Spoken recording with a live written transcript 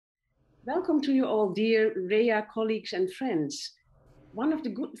Welcome to you all, dear REA colleagues and friends. One of the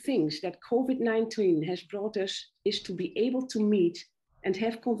good things that COVID-19 has brought us is to be able to meet and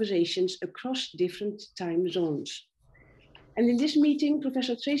have conversations across different time zones. And in this meeting,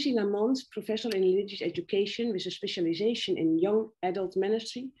 Professor Tracey Lamont, Professor in Religious Education with a specialization in young adult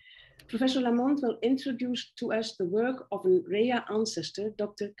ministry, Professor Lamont will introduce to us the work of a REA ancestor,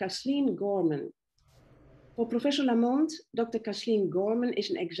 Dr. Kathleen Gorman. For Professor Lamont, Dr. Kathleen Gorman is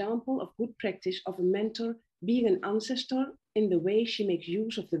an example of good practice of a mentor being an ancestor in the way she makes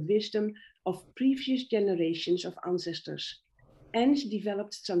use of the wisdom of previous generations of ancestors and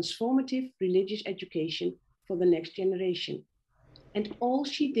developed transformative religious education for the next generation. And all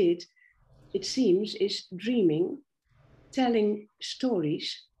she did, it seems, is dreaming, telling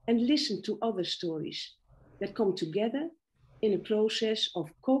stories, and listen to other stories that come together in a process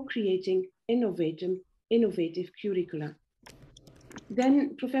of co-creating innovative curricula.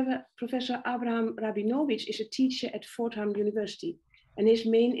 Then Professor Abraham Rabinovich is a teacher at Fordham University, and his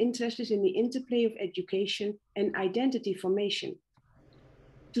main interest is in the interplay of education and identity formation.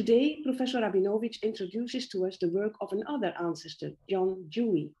 Today, Professor Rabinovich introduces to us the work of another ancestor, Jhon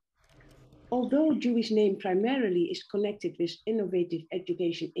Dewey. Although Dewey's name primarily is connected with innovative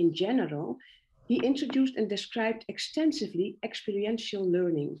education in general, he introduced and described extensively experiential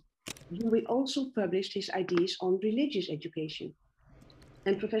learning. Dewey also published his ideas on religious education.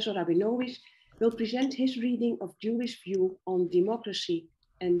 And Professor Rabinovich will present his reading of Dewey's view on democracy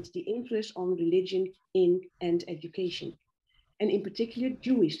and the influence on religion in and education, and in particular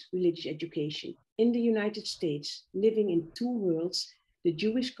Jewish religious education in the United States, living in two worlds, the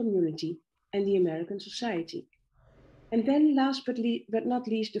Jewish community and the American society. And then last but not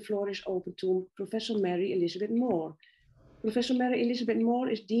least, the floor is open to Professor Mary Elizabeth Moore. Professor Mary Elizabeth Moore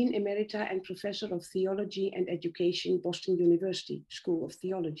is Dean Emerita and Professor of Theology and Education, Boston University School of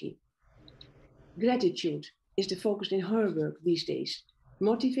Theology. Gratitude is the focus in her work these days,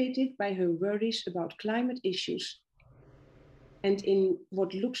 motivated by her worries about climate issues and in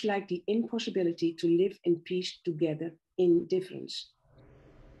what looks like the impossibility to live in peace together in difference.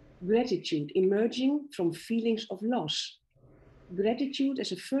 Gratitude emerging from feelings of loss. Gratitude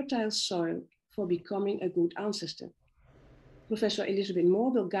as a fertile soil for becoming a good ancestor. Professor Elizabeth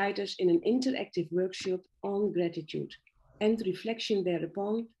Moore will guide us in an interactive workshop on gratitude and reflection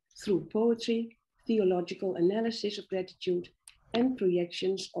thereupon through poetry, theological analysis of gratitude, and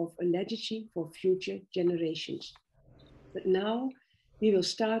projections of a legacy for future generations. But now we will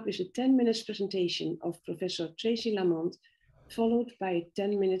start with a 10 minutes presentation of Professor Tracey Lamont, followed by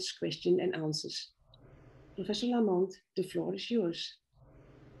 10 minutes question and answers. Professor Lamont, the floor is yours.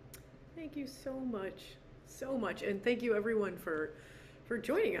 Thank you so much, so much, and thank you everyone for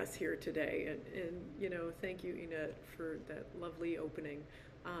joining us here today. And thank you, Ina, for that lovely opening.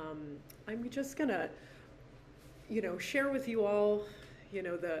 I'm just gonna, share with you all,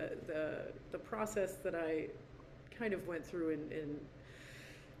 the process that I kind of went through in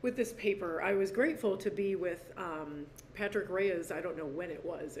with this paper. I was grateful to be with Patrick Reyes. I don't know when it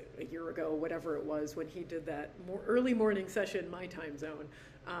was, a year ago, whatever it was, when he did that early morning session, my time zone,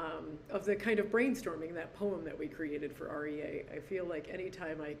 of the kind of brainstorming, that poem that we created for REA. I feel like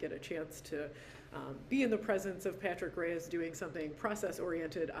anytime I get a chance to be in the presence of Patrick Reyes doing something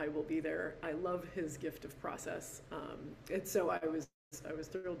process-oriented, I will be there. I love his gift of process. And so I was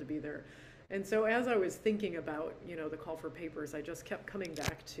thrilled to be there. And so as I was thinking about, the call for papers, I just kept coming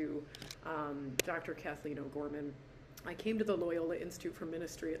back to Dr. Kathleen O'Gorman. I came to the Loyola Institute for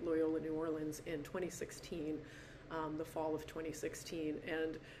Ministry at Loyola, New Orleans in 2016, the fall of 2016.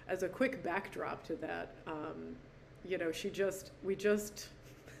 And as a quick backdrop to that,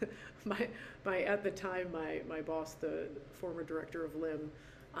 at the time, my boss, the former director of LIM,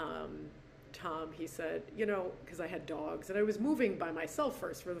 Tom, he said, because I had dogs and I was moving by myself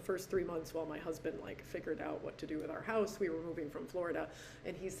for the first 3 months while my husband figured out what to do with our house. We were moving from Florida,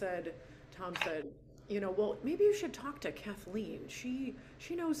 and Tom said, well, maybe you should talk to Kathleen. She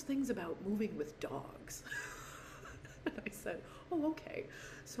knows things about moving with dogs. And I said, oh, okay.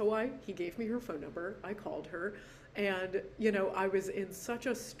 So he gave me her phone number. I called her. And, I was in such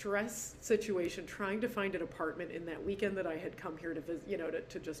a stress situation trying to find an apartment in that weekend that I had come here to visit,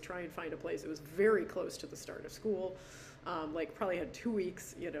 to just try and find a place. It was very close to the start of school. Probably had 2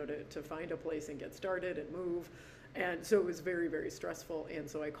 weeks, to find a place and get started and move. And so it was very, very stressful. And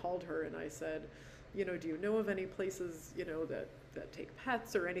so I called her and I said, do you know of any places, that take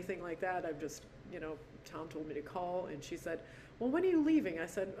pets or anything like that? I've just, Tom told me to call. And she said, well, when are you leaving? I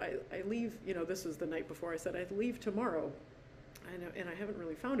said, I leave, this was the night before. I said, I leave tomorrow. and I haven't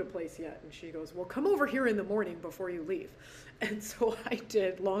really found a place yet. And she goes, well, come over here in the morning before you leave. And so I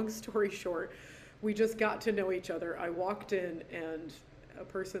did. Long story short, we just got to know each other. I walked in, and a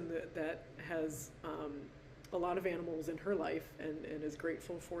person that has a lot of animals in her life, and is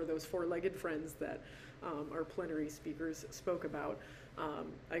grateful for those four-legged friends that our plenary speakers spoke about.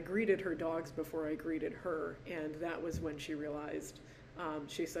 I greeted her dogs before I greeted her, and that was when she realized,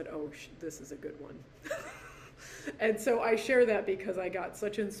 she said, oh, this is a good one. And so I share that because I got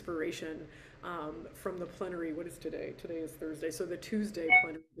such inspiration from the plenary. What is today? Today is Thursday. So the Tuesday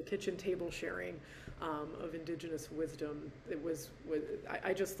plenary, the kitchen table sharing of Indigenous wisdom.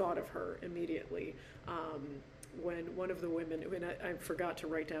 I just thought of her immediately when one of the women, and I forgot to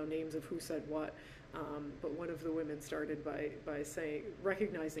write down names of who said what, but one of the women started by saying,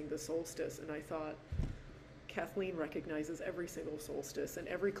 recognizing the solstice, and I thought, Kathleen recognizes every single solstice and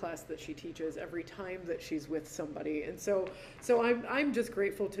every class that she teaches, every time that she's with somebody. And so I'm just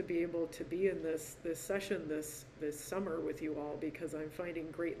grateful to be able to be in this session this summer with you all, because I'm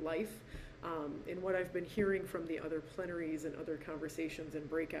finding great life in what I've been hearing from the other plenaries and other conversations and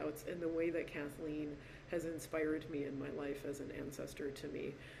breakouts, and the way that Kathleen has inspired me in my life as an ancestor to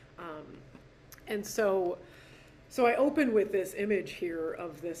me. And so I open with this image here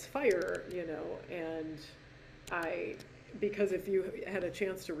of this fire, and because if you had a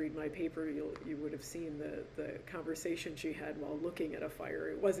chance to read my paper, you would have seen the conversation she had while looking at a fire.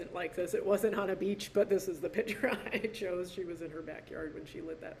 It wasn't like this. It wasn't on a beach, but this is the picture I chose. She was in her backyard when she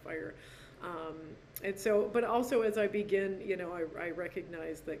lit that fire. And so, but also as I begin, I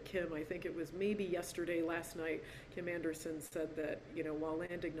recognize that Kim, I think it was maybe last night, Kim Anderson said that, while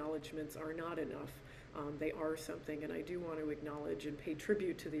land acknowledgements are not enough, they are something. And I do want to acknowledge and pay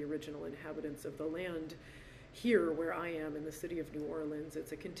tribute to the original inhabitants of the land here where I am in the city of New Orleans.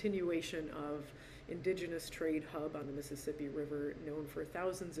 It's a continuation of indigenous trade hub on the Mississippi River, known for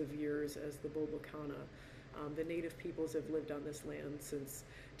thousands of years as the Bulbocana. The native peoples have lived on this land since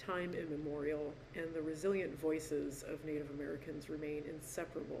time immemorial, and the resilient voices of Native Americans remain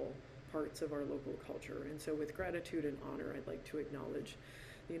inseparable parts of our local culture. And so with gratitude and honor, I'd like to acknowledge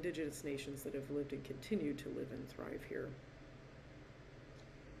the indigenous nations that have lived and continue to live and thrive here.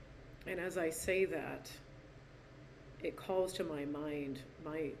 And as I say that, it calls to my mind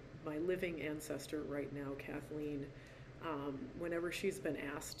my living ancestor right now, Kathleen. Whenever she's been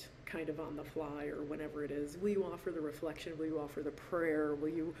asked kind of on the fly, or whenever it is, will you offer the reflection, will you offer the prayer, will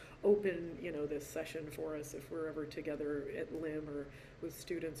you open, this session for us if we're ever together at LIM or with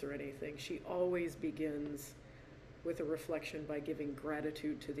students or anything, she always begins with a reflection by giving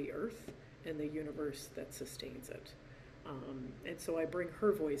gratitude to the earth and the universe that sustains it. And so I bring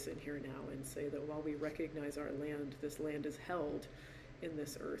her voice in here now and say that while we recognize our land, this land is held in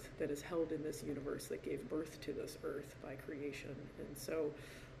this earth, that is held in this universe that gave birth to this earth by creation. And so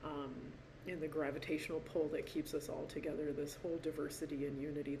in the gravitational pull that keeps us all together, this whole diversity and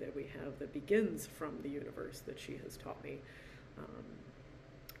unity that we have that begins from the universe that she has taught me.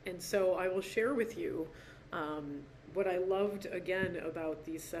 And so I will share with you what I loved again about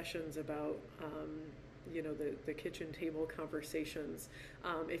these sessions, about the kitchen table conversations.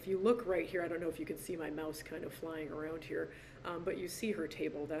 If you look right here, I don't know if you can see my mouse kind of flying around here, but you see her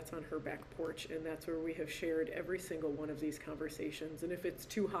table. That's on her back porch, and that's where we have shared every single one of these conversations. And if it's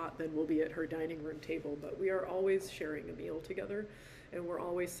too hot, then we'll be at her dining room table. But we are always sharing a meal together, and we're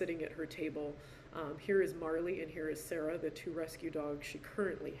always sitting at her table. Here is Marley, and here is Sarah, the two rescue dogs she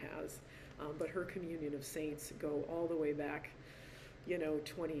currently has. But her communion of saints go all the way back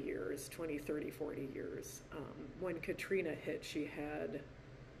 20 years, 20, 30, 40 years. When Katrina hit, she had,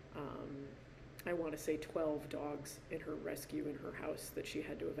 I want to say 12 dogs in her rescue in her house that she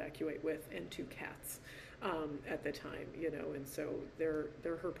had to evacuate with, and 2 cats at the time, and so they're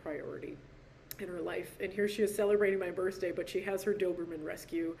her priority in her life. And here she is celebrating my birthday, but she has her Doberman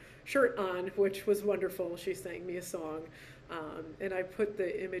rescue shirt on, which was wonderful. She sang me a song. And I put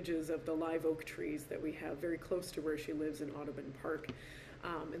the images of the live oak trees that we have very close to where she lives in Audubon Park.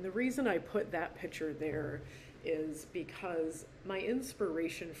 And the reason I put that picture there is because my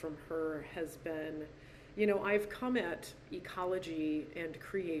inspiration from her has been, I've come at ecology and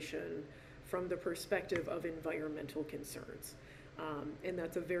creation from the perspective of environmental concerns. And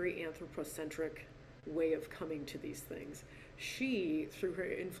that's a very anthropocentric way of coming to these things. She, through her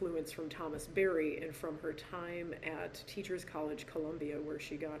influence from Thomas Berry and from her time at Teachers College Columbia, where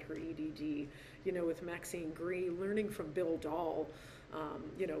she got her EDD, with Maxine Green, learning from Bill Dahl,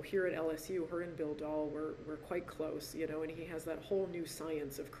 You know, here at LSU, her and Bill Dahl were quite close, you know, and he has that whole new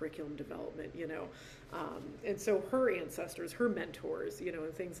science of curriculum development, you know. And so her ancestors, her mentors, you know,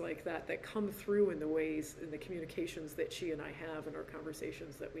 and things like that, that come through in the ways, in the communications that she and I have and our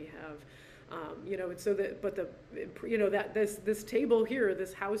conversations that we have. You know, and so that, but the, you know, that this table here,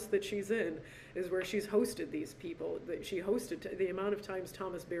 this house that she's in, is where she's hosted these people. That she hosted, the amount of times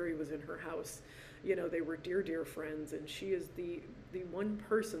Thomas Berry was in her house, you know, they were dear, dear friends, and she is the one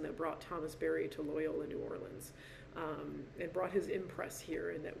person that brought Thomas Berry to Loyola, New Orleans, and brought his impress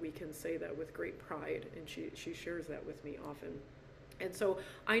here, and that we can say that with great pride, and she shares that with me often. And so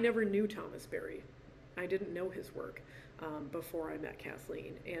I never knew Thomas Berry. I didn't know his work before I met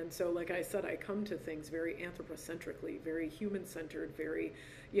Kathleen. And so, like I said, I come to things very anthropocentrically, very human-centered, very,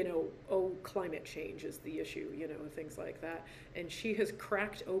 you know, oh, climate change is the issue, you know, things like that. And she has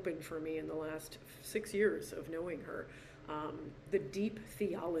cracked open for me in the last 6 years of knowing her, the deep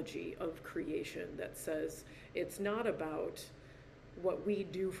theology of creation that says it's not about what we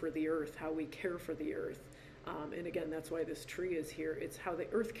do for the earth, how we care for the earth. And again, that's why this tree is here. It's how the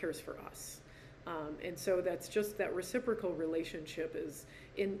earth cares for us. And so that's just that reciprocal relationship is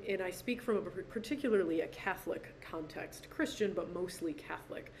and I speak from particularly a Catholic context, Christian, but mostly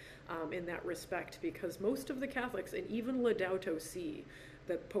Catholic in that respect, because most of the Catholics, and even Laudato Si,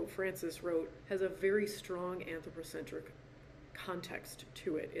 that Pope Francis wrote, has a very strong anthropocentric context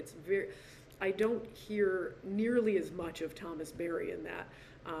to it. It's very, I don't hear nearly as much of Thomas Berry in that.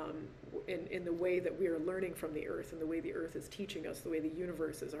 In the way that we are learning from the earth and the way the earth is teaching us, the way the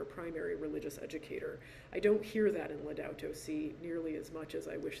universe is our primary religious educator. I don't hear that in Laudato Si nearly as much as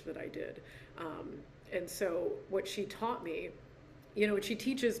I wish that I did. And so what she taught me, you know, she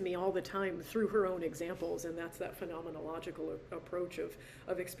teaches me all the time through her own examples, and that's that phenomenological approach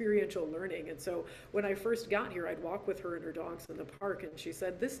of experiential learning. And so when I first got here, I'd walk with her and her dogs in the park, and she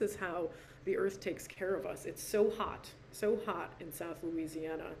said, this is how the earth takes care of us. It's so hot in South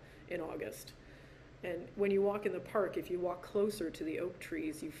Louisiana in August. And when you walk in the park, if you walk closer to the oak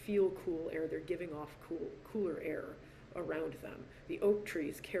trees, you feel cool air. They're giving off cooler air around them. The oak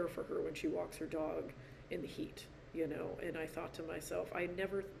trees care for her when she walks her dog in the heat. You know, and I thought to myself, I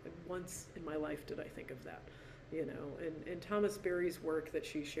never once in my life did I think of that, you know, and Thomas Berry's work that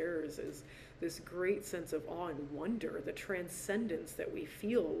she shares is this great sense of awe and wonder, the transcendence that we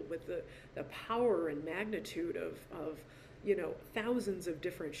feel with the power and magnitude of, you know, thousands of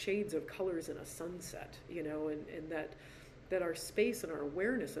different shades of colors in a sunset, you know, and that our space and our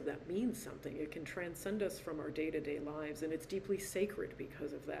awareness of that means something. It can transcend us from our day-to-day lives, and it's deeply sacred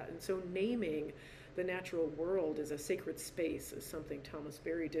because of that. And so naming the natural world as a sacred space is something Thomas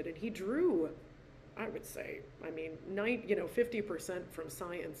Berry did, and he drew, I would say, I mean, 50% from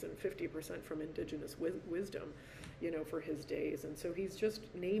science and 50% from indigenous wisdom, you know, for his days. And so he's just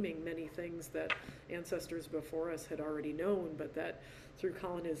naming many things that ancestors before us had already known, but that through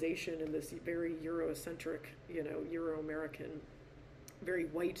colonization in this very Eurocentric, you know, Euro-American, very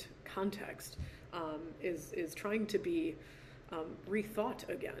white context, is trying to be rethought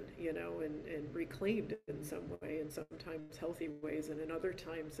again, you know, and reclaimed in some way, in sometimes healthy ways, and in other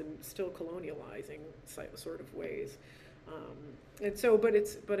times in still colonializing sort of ways. And so,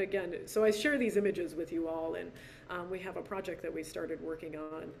 but again, so I share these images with you all, and we have a project that we started working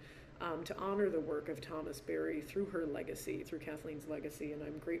on to honor the work of Thomas Berry through her legacy, through Kathleen's legacy, and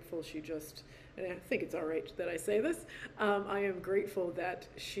I'm grateful she just, and I think it's all right that I say this, I am grateful that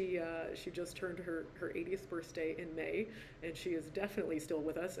she just turned her 80th birthday in May, and she is definitely still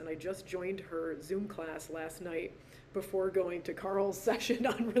with us, and I just joined her Zoom class last night before going to Carl's session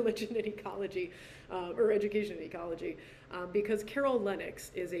on religion and ecology, or education and ecology, because Carol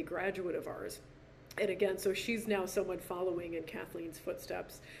Lennox is a graduate of ours. And again, so she's now someone following in Kathleen's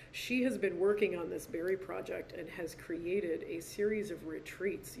footsteps. She has been working on this Berry project and has created a series of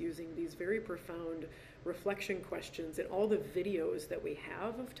retreats using these very profound reflection questions and all the videos that we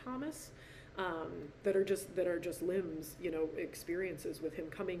have of Thomas that are just limbs, you know, experiences with him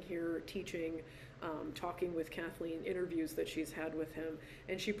coming here, teaching, talking with Kathleen, interviews that she's had with him,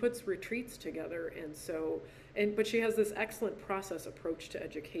 and she puts retreats together. And so, but she has this excellent process approach to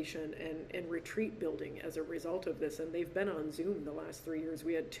education and retreat building as a result of this. And they've been on Zoom the last 3 years.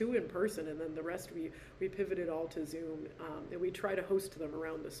 We had 2 in person, and then the rest we pivoted all to Zoom, and we try to host them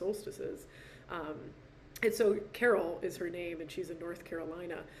around the solstices. And so Carol is her name, and she's in North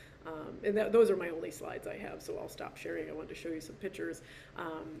Carolina. And those are my only slides I have, so I'll stop sharing. I wanted to show you some pictures.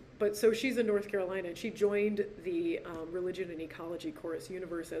 But so she's in North Carolina, and she joined the Religion and Ecology course,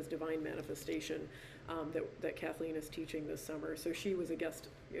 Universe as Divine Manifestation, that Kathleen is teaching this summer. So she was a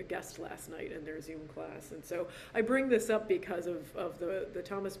guest last night in their Zoom class. And so I bring this up because of the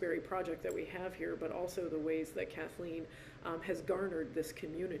Thomas Berry project that we have here, but also the ways that Kathleen has garnered this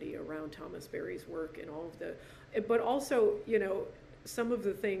community around Thomas Berry's work and all of the, but also, you know, some of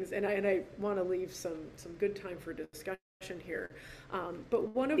the things, and I want to leave some good time for discussion here,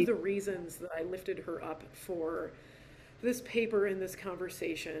 but one of the reasons that I lifted her up for this paper in this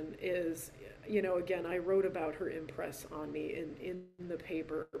conversation is, you know, again, I wrote about her impress on me in the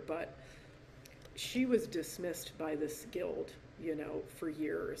paper, but she was dismissed by this guild, you know, for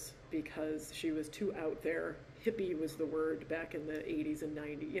years because she was too out there. Hippie was the word back in the 80s and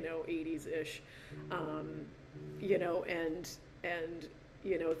 90s, you know, 80s-ish, you know, and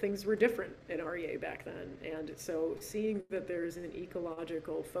you know, things were different in REA back then. And so seeing that there's an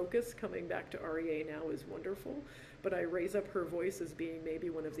ecological focus coming back to REA now is wonderful. But I raise up her voice as being maybe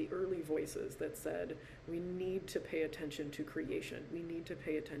one of the early voices that said, we need to pay attention to creation. We need to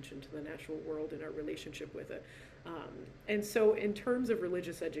pay attention to the natural world and our relationship with it. And so in terms of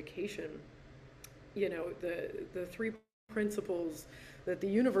religious education, you know, the three principles that the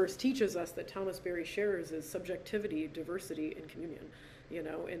universe teaches us that Thomas Berry shares is subjectivity, diversity, and communion, you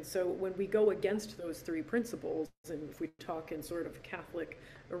know. And so when we go against those three principles, and if we talk in sort of Catholic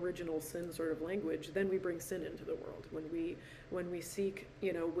original sin sort of language, then we bring sin into the world. When we seek,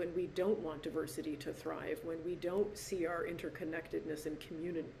 you know, when we don't want diversity to thrive, when we don't see our interconnectedness and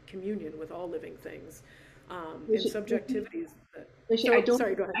communion with all living things, and subjectivity is that.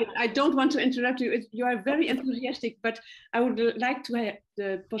 Sorry, go ahead. I don't want to interrupt you. You are very enthusiastic, but I would like to have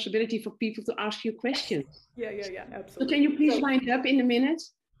the possibility for people to ask you questions. Yeah, absolutely. So can you please wind up in a minute?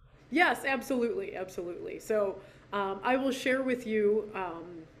 Yes, absolutely. So I will share with you,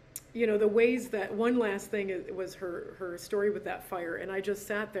 you know, the ways that, one last thing was her story with that fire. And I just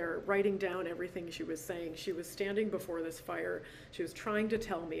sat there writing down everything she was saying. She was standing before this fire. She was trying to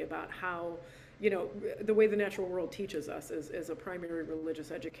tell me about how, you know, the way the natural world teaches us as a primary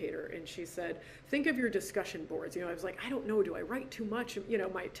religious educator. And she said, think of your discussion boards. You know, I was like, I don't know, do I write too much? You know,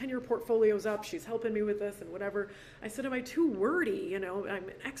 my 10-year portfolio's up, she's helping me with this and whatever. I said, am I too wordy? You know, I'm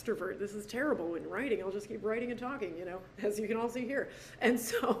an extrovert, this is terrible in writing. I'll just keep writing and talking, you know, as you can all see here. And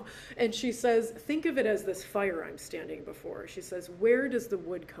so, and she says, think of it as this fire I'm standing before. She says, where does the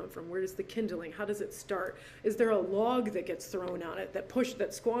wood come from? Where does the kindling, how does it start? Is there a log that gets thrown on it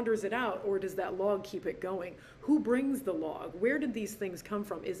that squanders it out, or does that log keep it going? Who brings the log? Where did these things come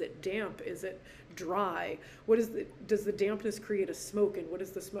from? Is it damp? Is it dry? Does the dampness create a smoke, and what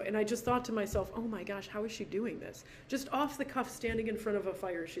is the smoke? And I just thought to myself, oh my gosh, how is she doing this? Just off the cuff, standing in front of a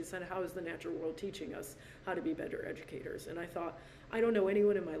fire, she said, how is the natural world teaching us how to be better educators? And I thought, I don't know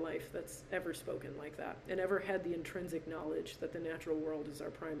anyone in my life that's ever spoken like that and ever had the intrinsic knowledge that the natural world is our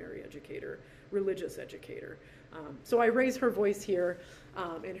primary educator, religious educator. So I raise her voice here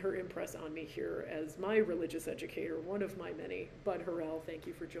and her impress on me here as my religious educator, one of my many. Bud Harrell, thank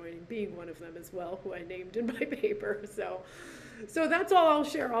you for joining, being one of them as well, who I named in my paper. So that's all I'll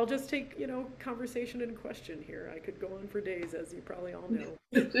share. I'll just take, you know, conversation and question here. I could go on for days, as you probably all know.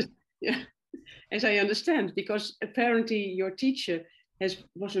 Yeah, as I understand, because apparently your teacher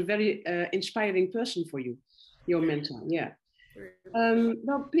was a very inspiring person for you, your mentor. Yeah.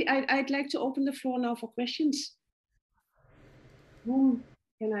 Well, I'd like to open the floor now for questions. Whom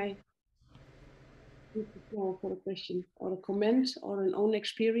can I give the floor for a question or a comment or an own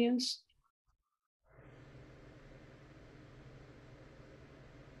experience?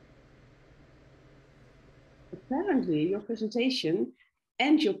 Apparently, your presentation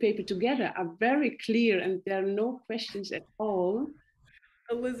and your paper together are very clear, and there are no questions at all.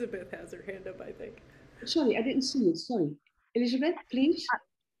 Elizabeth has her hand up, I think. Sorry, I didn't see it. Sorry. Elizabeth, please.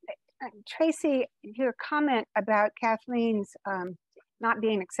 Tracey, your comment about Kathleen's not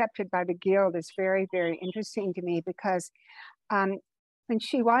being accepted by the Guild is very, very interesting to me, because when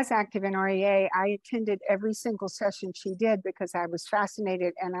she was active in REA, I attended every single session she did because I was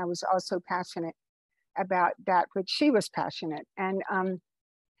fascinated, and I was also passionate about that which she was passionate. And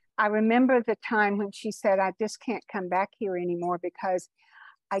I remember the time when she said, I just can't come back here anymore because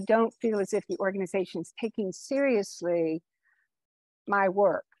I don't feel as if the organization's taking seriously my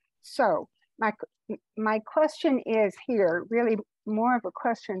work. So my question is here really more of a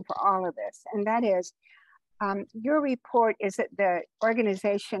question for all of us, and that is, your report is that the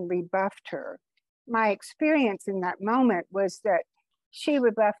organization rebuffed her. My experience in that moment was that she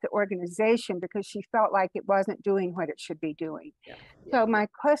would left the organization because she felt like it wasn't doing what it should be doing. Yeah. So my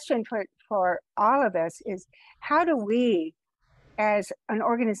question for all of us is, how do we, as an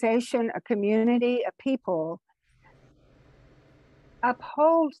organization, a community, a people,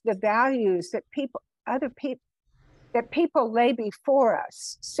 uphold the values that people lay before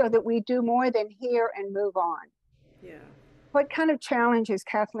us so that we do more than hear and move on? Yeah. What kind of challenge is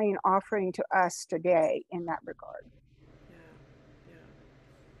Kathleen offering to us today in that regard? Yeah. Yeah.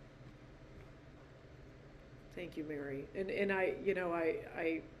 Thank you, Mary. And I, you know,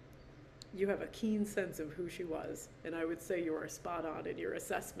 you have a keen sense of who she was, and I would say you are spot on in your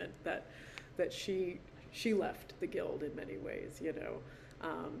assessment that she left the Guild in many ways, you know.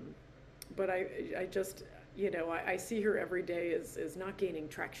 But I just, you know, I see her every day as not gaining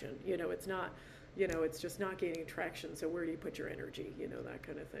traction. You know, it's not, you know, it's just not gaining traction. So where do you put your energy? You know, that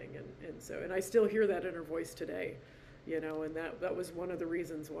kind of thing. And I still hear that in her voice today, you know, and that was one of the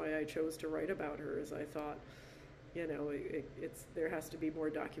reasons why I chose to write about her, is I thought, you know, there has to be more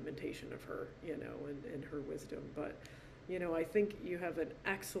documentation of her, you know, and her wisdom. But, you know, I think you have an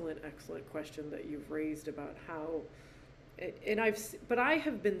excellent question that you've raised about how, but I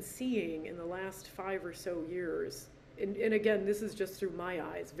have been seeing in the last 5 or so years, and again, this is just through my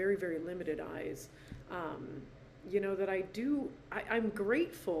eyes, very, very limited eyes, you know, that I'm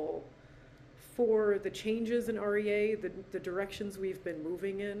grateful for the changes in REA, the directions we've been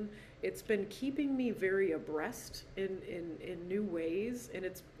moving in. It's been keeping me very abreast in new ways, and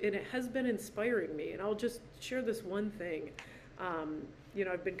it has been inspiring me. And I'll just share this one thing. You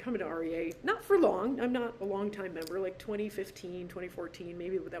know, I've been coming to REA, not for long. I'm not a long time member, like 2015, 2014,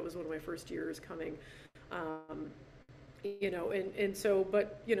 maybe that was one of my first years coming. You know, and so,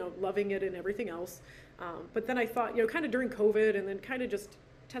 but, you know, loving it and everything else. But then I thought, you know, kind of during COVID, and then kind of just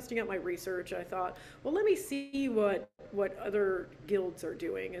testing out my research, I thought, well, let me see what other guilds are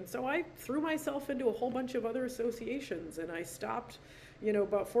doing. And so I threw myself into a whole bunch of other associations, and I stopped, you know,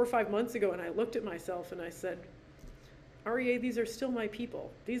 about 4 or 5 months ago, and I looked at myself and I said, REA, these are still my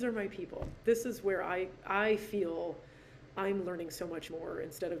people. These are my people. This is where I feel I'm learning so much more,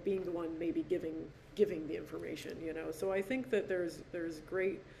 instead of being the one maybe giving the information, you know. So I think that there's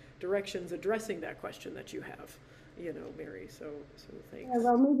great directions addressing that question that you have, you know, Mary. So thanks. Yeah,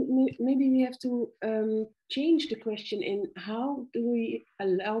 well, maybe we have to change the question in how do we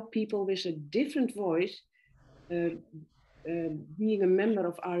allow people with a different voice being a member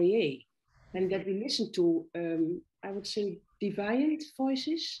of REA, and that we listen to, I would say, deviant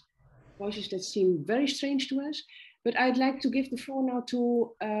voices that seem very strange to us. But I'd like to give the floor now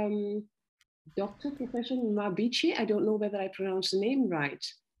to Professor Mabichi. I don't know whether I pronounced the name right,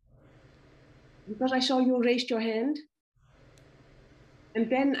 because I saw you raised your hand. And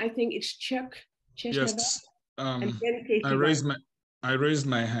then I think it's Chuck. Yes, and then Katie I raised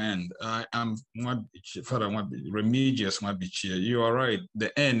my hand. I'm Father Remigius Mabichi. You are right.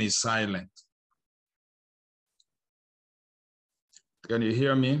 The N is silent. Can you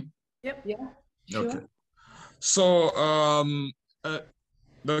hear me? Yep. Yeah. Sure. Okay. So,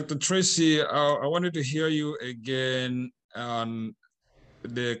 Dr. Tracey, I wanted to hear you again on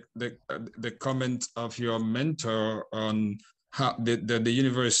the comment of your mentor on how the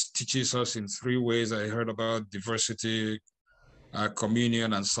universe teaches us in 3 ways. I heard about diversity,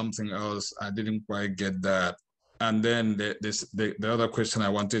 communion, and something else. I didn't quite get that. And then the other question I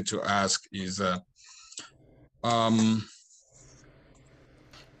wanted to ask is,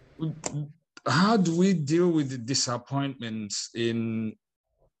 how do we deal with the disappointments in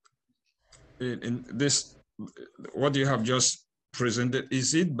this, what you have just presented?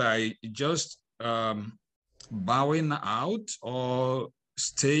 Is it by just bowing out, or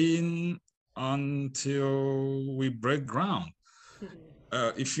staying until we break ground?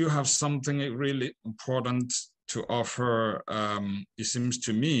 If you have something really important to offer, it seems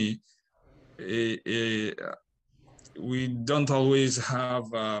to me we don't always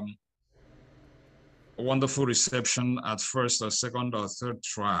have a wonderful reception at first or second or third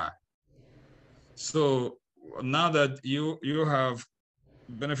try. So now that you have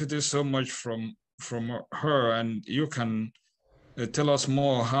benefited so much from her, and you can tell us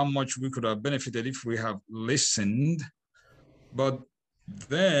more how much we could have benefited if we have listened. But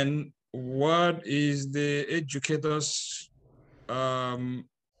then what is the educator's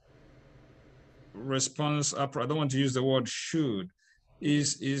response? I don't want to use the word should.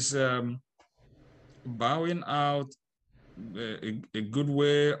 Is bowing out a good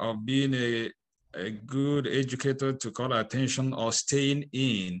way of being a good educator to call attention, or staying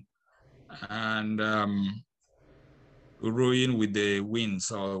in and rowing with the wind?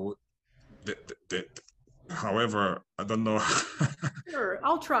 So however, I don't know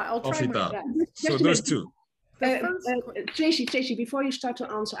I'll try my best. So those two. Tracey, before you start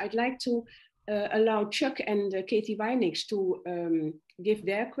to answer, I'd like to allow Chuck and Katie Weinix to give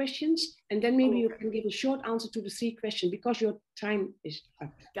their questions, and then maybe you can give a short answer to the 3 questions because your time is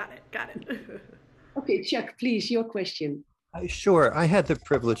up. Got it. Okay, Chuck, please, your question. Sure. I had the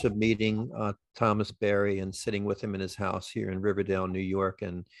privilege of meeting Thomas Berry and sitting with him in his house here in Riverdale, New York,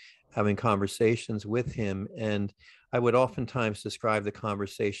 and having conversations with him. And I would oftentimes describe the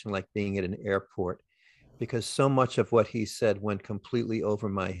conversation like being at an airport, because so much of what he said went completely over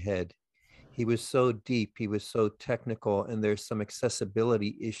my head. He was so deep, he was so technical, and there's some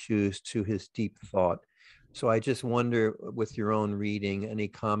accessibility issues to his deep thought. So I just wonder, with your own reading, any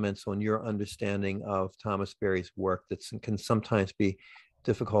comments on your understanding of Thomas Berry's work that can sometimes be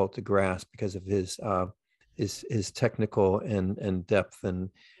difficult to grasp because of his technical and depth and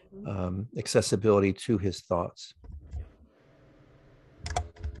accessibility to his thoughts.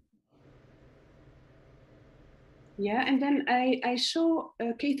 Yeah, and then I saw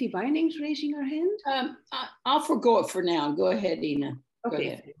Katie Weinings raising her hand. I'll forgo it for now. Go ahead, Ina. Okay, Go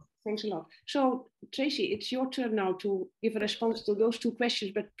ahead. Thanks a lot. So, Tracey, it's your turn now to give a response to those 2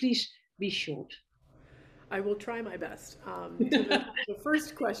 questions, but please be short. I will try my best. To the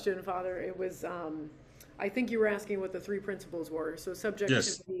first question, Father, it was, I think you were asking what the 3 principles were. So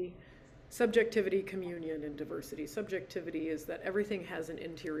subjectivity, communion, and diversity. Subjectivity is that everything has an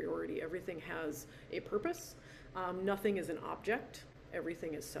interiority. Everything has a purpose. Nothing is an object.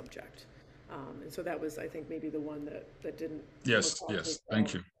 Everything is subject. And so that was, I think, maybe the one that didn't. Yes,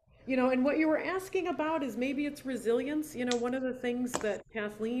 thank you. You know, and what you were asking about is maybe it's resilience. You know, one of the things that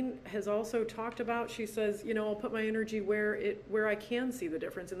Kathleen has also talked about, she says, you know, I'll put my energy where I can see the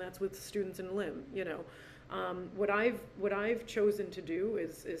difference, and that's with students in LIM. You know, what I've chosen to do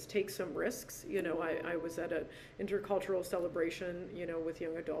is take some risks. You know, I was at an intercultural celebration, you know, with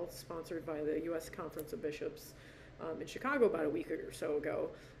young adults sponsored by the U.S. Conference of Bishops in Chicago about a week or so ago.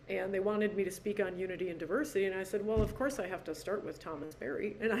 And they wanted me to speak on unity and diversity. And I said, well, of course I have to start with Thomas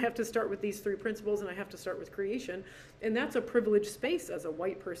Berry, and I have to start with these 3 principles, and I have to start with creation. And that's a privileged space as a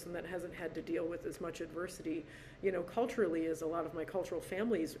white person that hasn't had to deal with as much adversity, you know, culturally as a lot of my cultural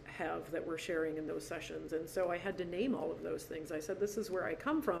families have that we're sharing in those sessions. And so I had to name all of those things. I said, this is where I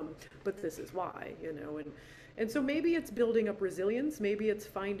come from, but this is why, you know. And so maybe it's building up resilience. Maybe it's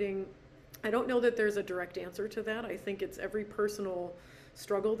finding, I don't know that there's a direct answer to that. I think it's every personal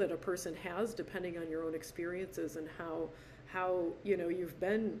struggle that a person has, depending on your own experiences and how you know you've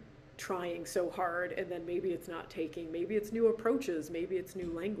been trying so hard, and then maybe it's not taking, maybe it's new approaches, maybe it's new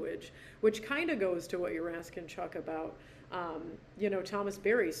language, which kind of goes to what you were asking Chuck about, you know, Thomas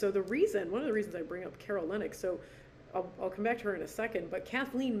Berry. So one of the reasons I bring up Carol Lennox, so I'll come back to her in a second, but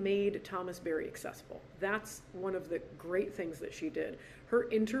Kathleen made Thomas Berry accessible. That's one of the great things that she did. Her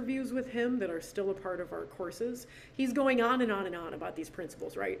interviews with him that are still a part of our courses, he's going on and on and on about these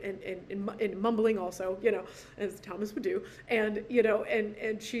principles, right? And mumbling also, you know, as Thomas would do. And, you know,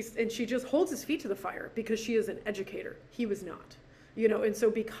 and she just holds his feet to the fire because she is an educator. He was not. You know, and so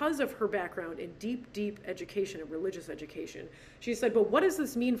because of her background in deep, deep education and religious education, she said, but what does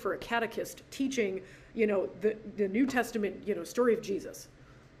this mean for a catechist teaching, you know, the New Testament, you know, story of Jesus?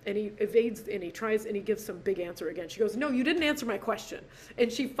 And he evades, and he tries, and he gives some big answer again. She goes, no, you didn't answer my question.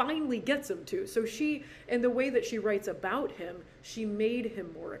 And she finally gets him to. So and the way that she writes about him, she made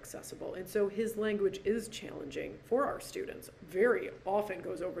him more accessible. And so his language is challenging for our students. Very often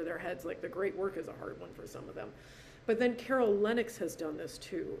goes over their heads, like the great work is a hard one for some of them. But then Carol Lennox has done this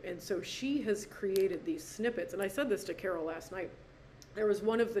too. And so she has created these snippets. And I said this to Carol last night. There was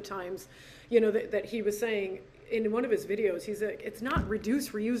one of the times, you know, that he was saying in one of his videos, he's like, it's not reduce,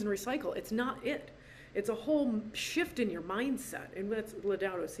 reuse, and recycle. It's not it. It's a whole shift in your mindset. And that's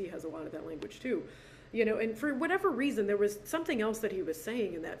Laudato Si has a lot of that language too. You know, and for whatever reason, there was something else that he was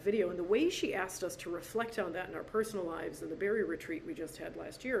saying in that video. And the way she asked us to reflect on that in our personal lives in the Berry retreat we just had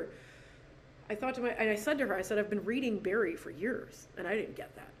last year, I thought to and I said to her, I said, I've been reading Berry for years, and I didn't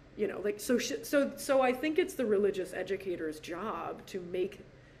get that. You know, like, so I think it's the religious educator's job to make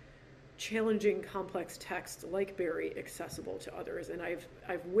challenging, complex texts like Berry accessible to others. And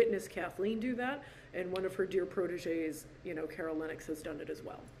I've witnessed Kathleen do that, and one of her dear proteges, you know, Carol Lennox, has done it as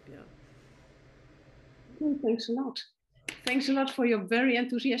well. Yeah. Well, thanks a lot. Thanks a lot for your very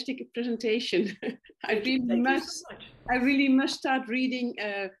enthusiastic presentation. I really must start reading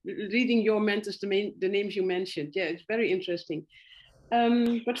your mentors, the names you mentioned. Yeah, it's very interesting.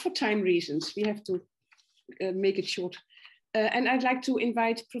 But for time reasons, we have to make it short. And I'd like to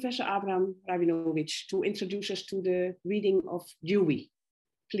invite Professor Abraham Rabinovich to introduce us to the reading of Dewey.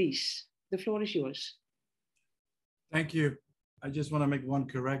 Please, the floor is yours. Thank you. I just want to make one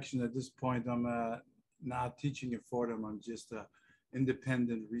correction at this point. I'm not teaching at Fordham. I'm just an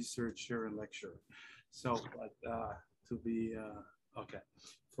independent researcher and lecturer. So, to be, okay,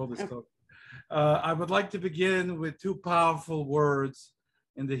 full disclosure. I would like to begin with two powerful words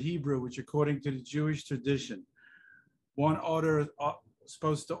in the Hebrew, which according to the Jewish tradition, one order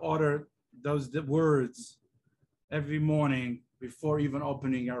supposed to order those words every morning before even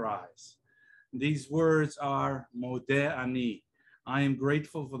opening our eyes. These words are Modeh Ani. I am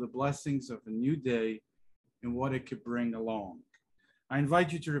grateful for the blessings of a new day and what it could bring along. I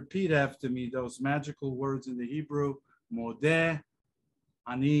invite you to repeat after me those magical words in the Hebrew, Modeh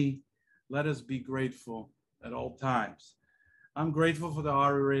Ani. Let us be grateful at all times. I'm grateful for the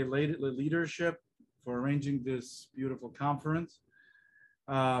REA leadership for arranging this beautiful conference.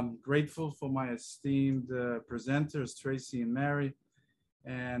 Grateful for my esteemed presenters, Tracey and Mary,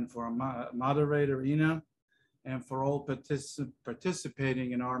 and for our moderator, Ina, and for all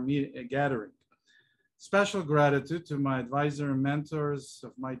participating in our gathering. Special gratitude to my advisor and mentors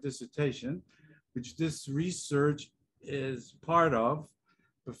of my dissertation, which this research is part of,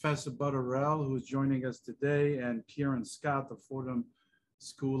 Professor Butterell, who is joining us today, and Kieran Scott of Fordham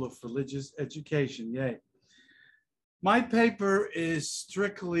School of Religious Education. Yay. My paper is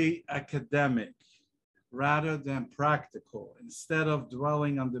strictly academic rather than practical. Instead of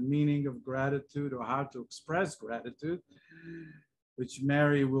dwelling on the meaning of gratitude or how to express gratitude, which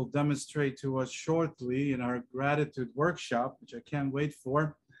Mary will demonstrate to us shortly in our gratitude workshop, which I can't wait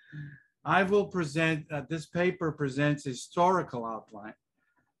for, I will present, this paper presents a historical outline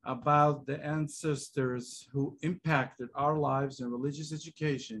about the ancestors who impacted our lives and religious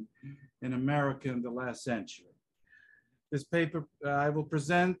education in America in the last century. This paper, I will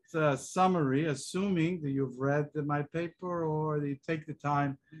present a summary, assuming that you've read my paper or you take the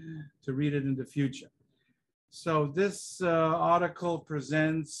time to read it in the future. So this article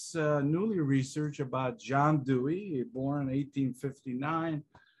presents newly research about John Dewey, born in 1859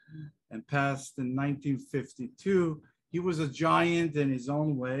 and passed in 1952. He was a giant in his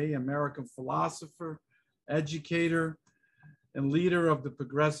own way, American philosopher, educator, and leader of the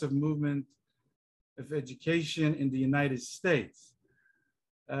progressive movement of education in the United States.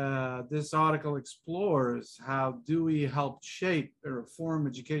 This article explores how Dewey helped shape and reform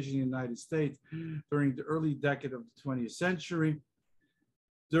education in the United States during the early decade of the 20th century.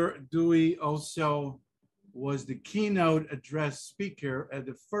 Dewey also was the keynote address speaker at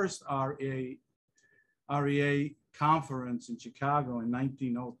the first REA conference in Chicago in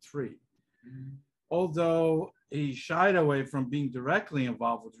 1903. Although he shied away from being directly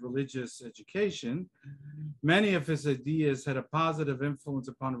involved with religious education, many of his ideas had a positive influence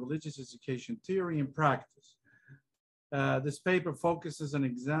upon religious education theory and practice. This paper focuses on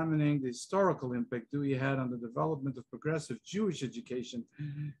examining the historical impact Dewey had on the development of progressive Jewish education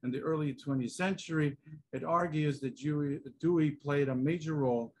in the early 20th century. It argues that Dewey played a major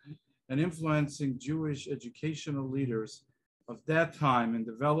role in influencing Jewish educational leaders of that time in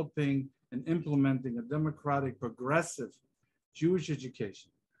developing and implementing a democratic, progressive Jewish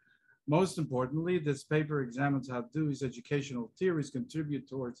education. Most importantly, this paper examines how Dewey's educational theories contribute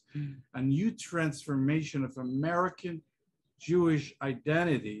towards a new transformation of American Jewish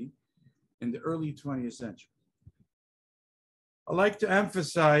identity in the early 20th century. I'd like to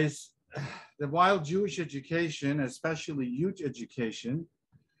emphasize that while Jewish education, especially youth education,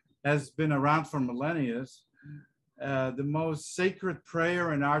 has been around for millennia, the most sacred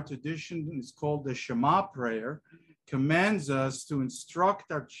prayer in our tradition is called the Shema prayer, commands us to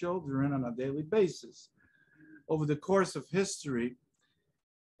instruct our children on a daily basis. Over the course of history,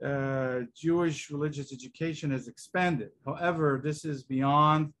 Jewish religious education has expanded. However, this is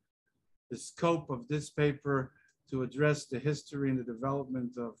beyond the scope of this paper to address the history and the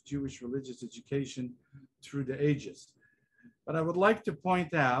development of Jewish religious education through the ages. But I would like to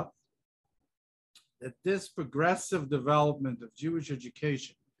point out that this progressive development of Jewish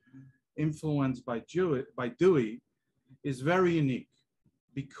education influenced by Dewey is very unique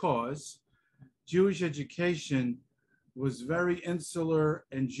because Jewish education was very insular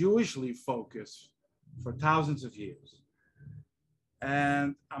and Jewishly focused for thousands of years.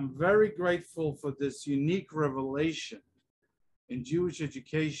 And I'm very grateful for this unique revelation in Jewish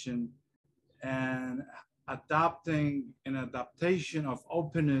education and an adaptation of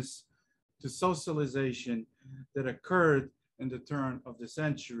openness to socialization that occurred in the turn of the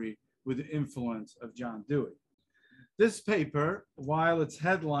century with the influence of John Dewey. This paper, while its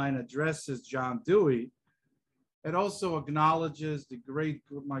headline addresses John Dewey, it also acknowledges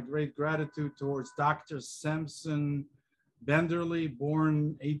my great gratitude towards Dr. Sampson, Benderly,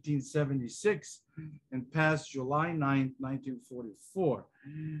 born 1876 and passed July 9th, 1944.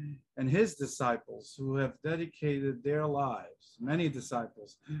 And his disciples, who have dedicated their lives, many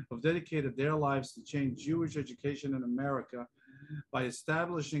disciples, have dedicated their lives to change Jewish education in America by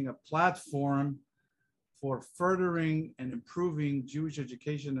establishing a platform for furthering and improving Jewish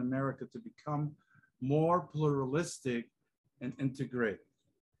education in America to become more pluralistic and integrated.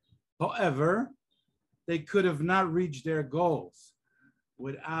 However, they could have not reached their goals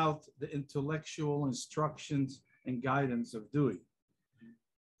without the intellectual instructions and guidance of Dewey,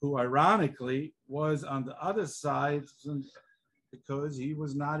 who ironically was on the other side because he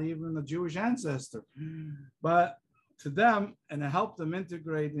was not even a Jewish ancestor. But to them, and it helped them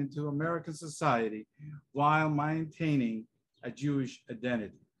integrate into American society while maintaining a Jewish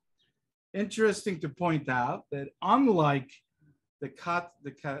identity. Interesting to point out that unlike the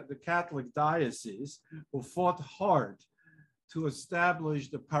Catholic diocese, who fought hard to establish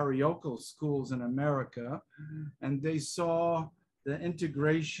the parochial schools in America, and they saw the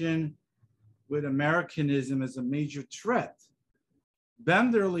integration with Americanism as a major threat.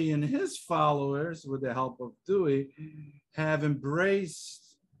 Benderly and his followers, with the help of Dewey, have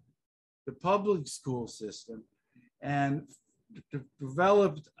embraced the public school system and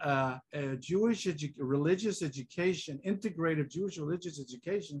developed a Jewish religious education, integrated Jewish religious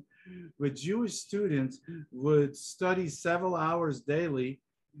education, where Jewish students would study several hours daily,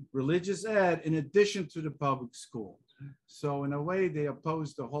 religious ed, in addition to the public school. So in a way, they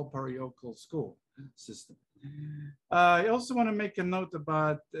opposed the whole parochial school system. I also want to make a note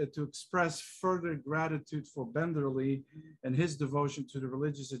about to express further gratitude for Benderly and his devotion to the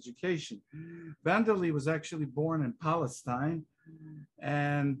religious education. Benderly was actually born in Palestine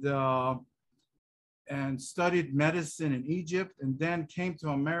and studied medicine in Egypt, and then came to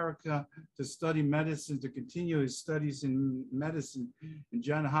America to study medicine, to continue his studies in medicine in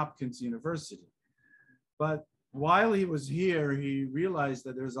Johns Hopkins University. But while he was here, he realized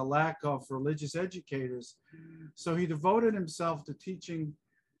that there's a lack of religious educators. So he devoted himself to teaching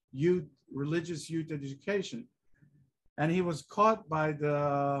youth, religious youth education. And he was caught by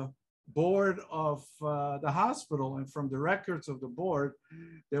the board of the hospital. And from the records of the board,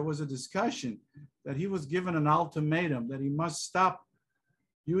 there was a discussion that he was given an ultimatum that he must stop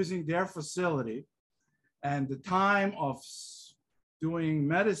using their facility and the time of doing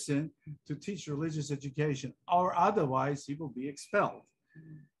medicine to teach religious education, or otherwise he will be expelled.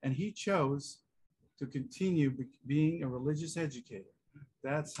 And he chose to continue being a religious educator.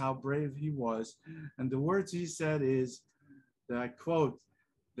 That's how brave he was. And the words he said is, that I quote,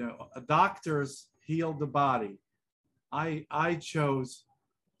 doctors heal the body. I chose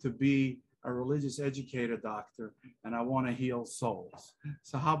to be a religious educator doctor, and I want to heal souls.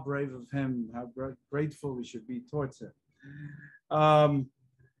 So how brave of him, how grateful we should be towards him.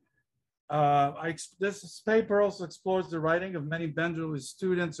 This paper also explores the writing of many Benderly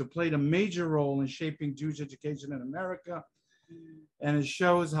students who played a major role in shaping Jewish education in America, and it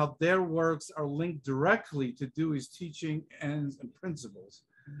shows how their works are linked directly to Dewey's teaching and principles.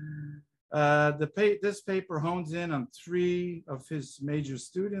 This paper hones in on 3 of his major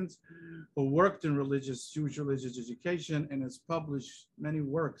students who worked in Jewish religious education, and has published many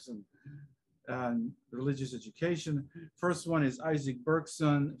works in religious education. First one is Isaac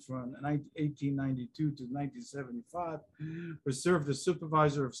Bergson from 1892 to 1975, who served as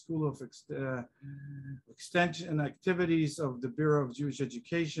supervisor of School of Extension and Activities of the Bureau of Jewish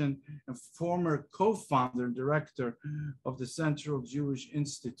Education, and former co-founder and director of the Central Jewish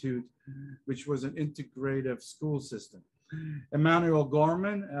Institute, which was an integrative school system. Emanuel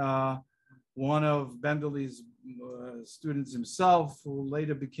Gorman, one of Benderly's students himself, who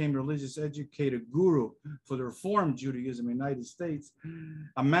later became religious educator guru for the Reform Judaism in the United States,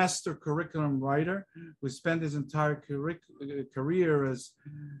 a master curriculum writer who spent his entire career as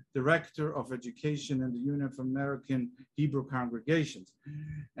director of education in the Union of American Hebrew Congregations.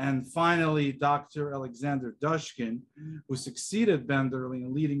 And finally, Dr. Alexander Dushkin, who succeeded Benderly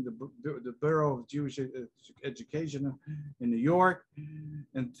in leading the Bureau of Jewish Education in New York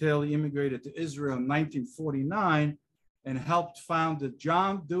until he immigrated to Israel in 1949 and helped found the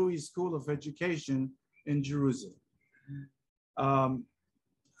John Dewey School of Education in Jerusalem. I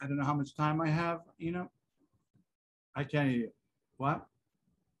don't know how much time I have, I can't hear you. What?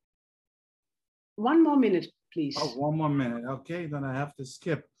 1 more minute, please. Oh, 1 more minute. Okay, then I have to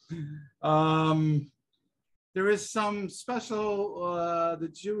skip. There is some special, the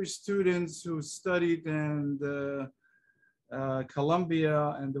Jewish students who studied in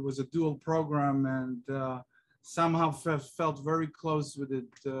Columbia, and there was a dual program, and somehow felt very close with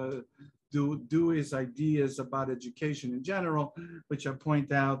Dewey's ideas about education in general, which I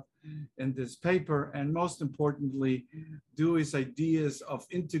point out in this paper, and most importantly, Dewey's ideas of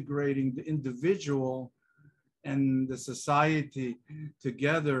integrating the individual and the society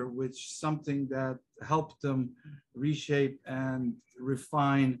together, which something that helped them reshape and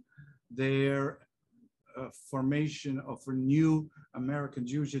refine their formation of a new American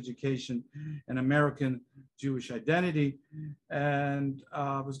Jewish education and American Jewish identity. And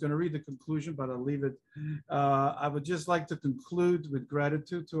I was going to read the conclusion, but I'll leave it. I would just like to conclude with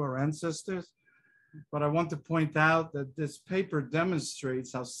gratitude to our ancestors. But I want to point out that this paper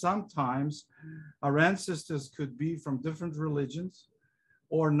demonstrates how sometimes our ancestors could be from different religions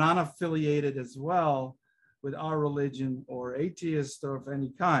or non-affiliated as well with our religion or atheist or of any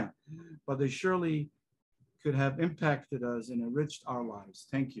kind, but they surely could have impacted us and enriched our lives.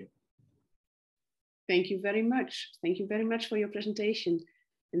 Thank you. Thank you very much. Thank you very much for your presentation.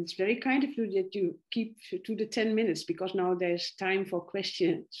 And it's very kind of you that you keep to the 10 minutes, because now there's time for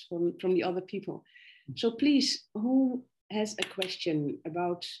questions from the other people. So please, who has a question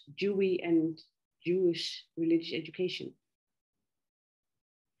about Dewey and Jewish religious education?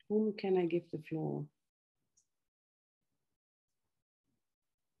 Whom can I give the floor?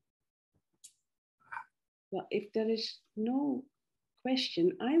 Well, if there is no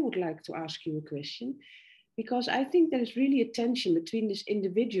question, I would like to ask you a question, because I think there is really a tension between this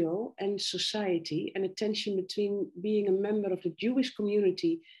individual and society, and a tension between being a member of the Jewish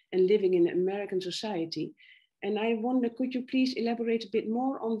community and living in American society. And I wonder, could you please elaborate a bit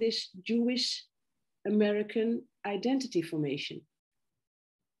more on this Jewish American identity formation?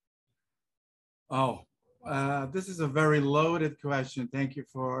 Oh, this is a very loaded question. Thank you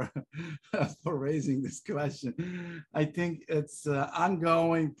for for raising this question. I think it's an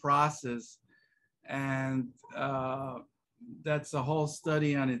ongoing process, and that's a whole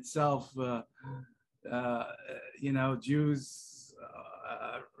study on itself. You know, Jews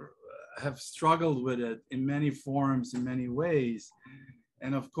have struggled with it in many forms, in many ways.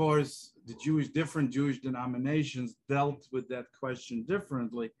 And of course, the different Jewish denominations dealt with that question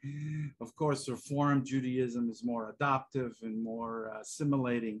differently. Of course, Reform Judaism is more adoptive and more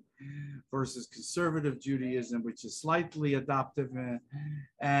assimilating versus conservative Judaism, which is slightly adoptive.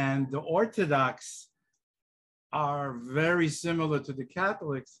 And the Orthodox are very similar to the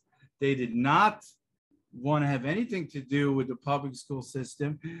Catholics. They did not want to have anything to do with the public school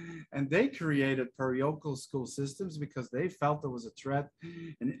system, and they created parochial school systems because they felt there was a threat,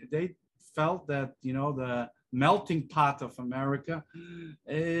 and they felt that, you know, the melting pot of America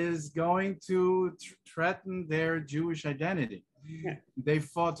is going to threaten their Jewish identity. Yeah. They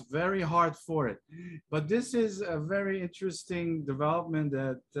fought very hard for it. But this is a very interesting development,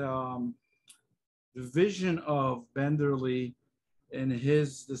 that the vision of Benderly and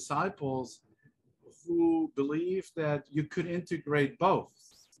his disciples, who believed that you could integrate both.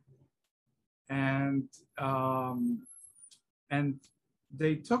 And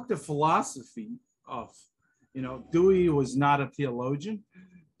they took the philosophy of, you know, Dewey was not a theologian.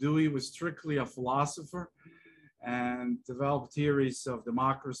 Dewey was strictly a philosopher, and developed theories of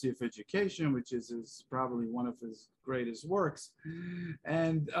democracy of education, which is probably one of his greatest works.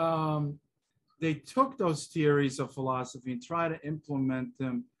 And they took those theories of philosophy and tried to implement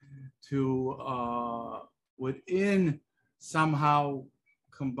them to within somehow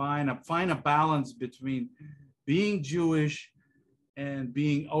find a balance between being Jewish and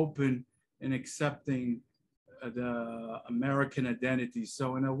being open and accepting the American identity.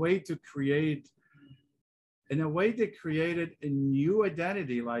 So in a way they created a new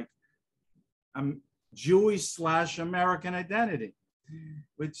identity, like Jewish/American identity,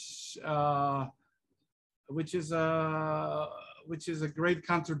 which is a great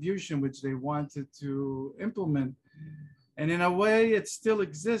contribution which they wanted to implement. And in a way, it still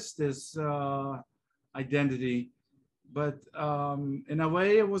exists, this identity, but in a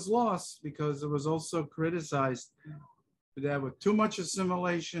way it was lost because it was also criticized that with too much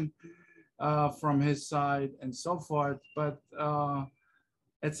assimilation from his side and so forth. But the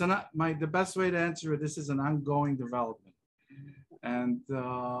best way to answer it, this is an ongoing development. And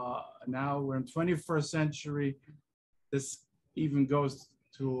now we're in 21st century. This even goes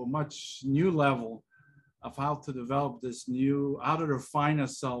to a much new level of how to develop this new, how to define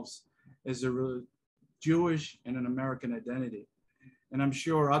ourselves as a Jewish and an American identity. And I'm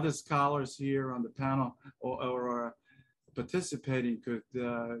sure other scholars here on the panel or participating could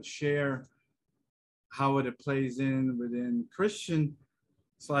share how it plays in within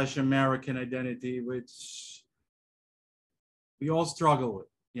Christian/American identity, which we all struggle with.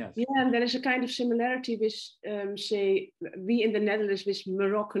 Yes. Yeah, and there is a kind of similarity with, say, we in the Netherlands with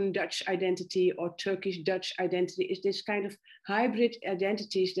Moroccan Dutch identity or Turkish Dutch identity. Is this kind of hybrid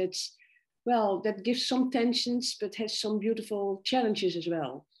identities that's, well, that gives some tensions, but has some beautiful challenges as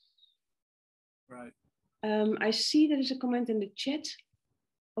well. Right. I see there is a comment in the chat.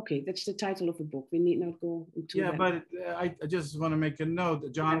 Okay, that's the title of the book. We need not go into Yeah, that. but I just want to make a note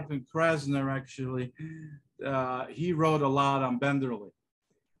that Jonathan Krasner actually, he wrote a lot on Benderly.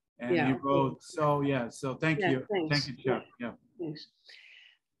 And Yeah, he okay. wrote, so yeah, so thank Yeah, you. thanks. Thank you, Chuck. Yeah. Thanks.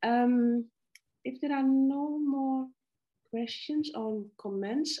 If there are no more questions or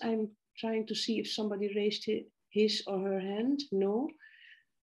comments, I'm trying to see if somebody raised his or her hand. No.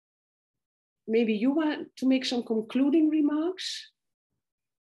 Maybe you want to make some concluding remarks?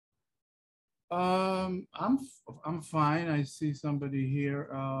 I'm fine. I see somebody here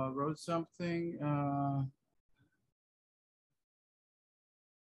wrote something.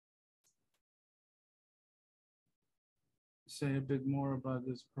 Say a bit more about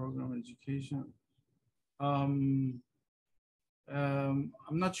this program education. I'm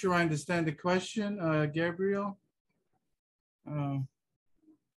not sure I understand the question, Gabriel.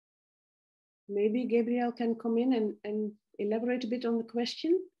 Maybe Gabriel can come in and elaborate a bit on the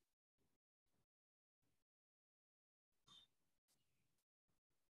question.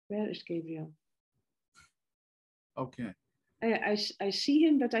 Where is Gabriel? Okay. I see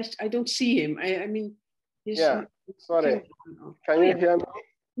him, but I don't see him. I mean, yeah, sorry. Can you hear me?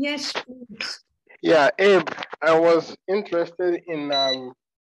 Yes, please. Yeah, Abe, I was interested in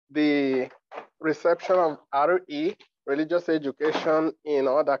the reception of RE, religious education, in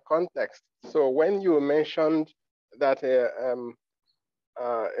other contexts. So when you mentioned that a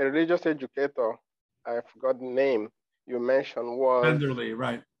religious educator, I forgot the name you mentioned, was Benderly,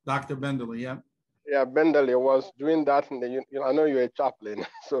 right? Dr. Benderly, yeah. Yeah, Benderly was doing that in the, I know you're a chaplain,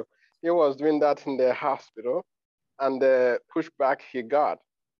 so he was doing that in the hospital, and the pushback he got.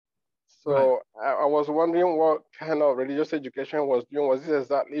 So right. I was wondering what kind of religious education was doing. Was this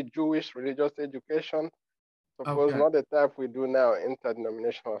exactly Jewish religious education? Suppose not the type we do now,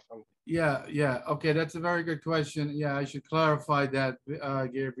 interdenominational or something. Yeah, yeah. Okay, that's a very good question. Yeah, I should clarify that,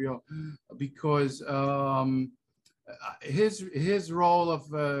 Gabriel, because his role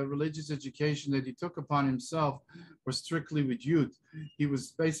of religious education that he took upon himself was strictly with youth. He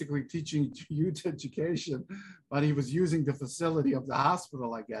was basically teaching youth education, but he was using the facility of the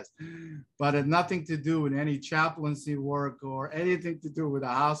hospital, I guess. But it had nothing to do with any chaplaincy work or anything to do with the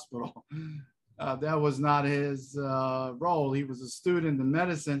hospital. That was not his role. He was a student in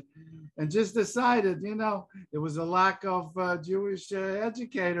medicine and just decided, you know, there was a lack of Jewish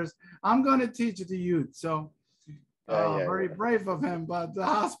educators. I'm going to teach the youth. So very brave of him, but the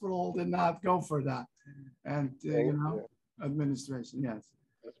hospital did not go for that. And, you know, administration, yes.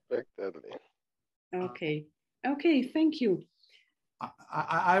 Expectedly. Okay. Okay, thank you.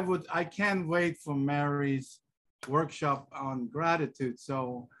 I can't wait for Mary's workshop on gratitude.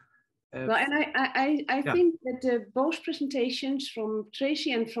 So well, and I think that both presentations from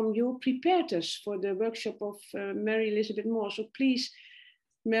Tracey and from you prepared us for the workshop of Mary Elizabeth Moore. So please,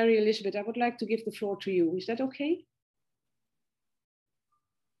 Mary Elizabeth, I would like to give the floor to you. Is that okay?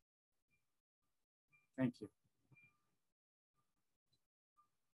 Thank you.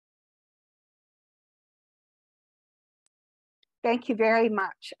 Thank you very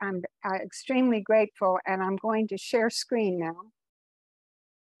much. I'm extremely grateful, and I'm going to share screen now.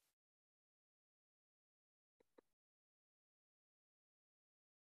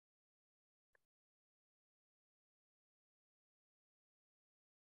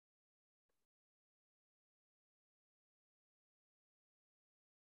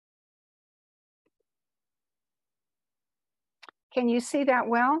 Can you see that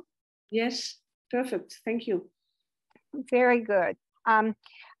well? Yes, perfect. Thank you. Very good.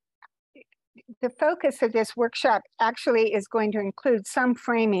 The focus of this workshop actually is going to include some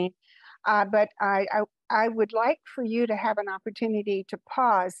framing, but I would like for you to have an opportunity to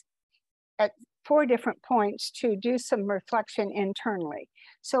pause at 4 different points to do some reflection internally.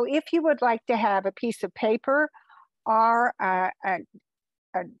 So if you would like to have a piece of paper or a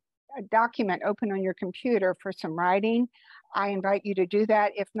document open on your computer for some writing, I invite you to do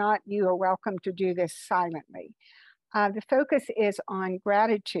that. If not, you are welcome to do this silently. The focus is on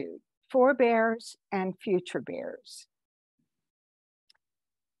gratitude, forebears and future bears.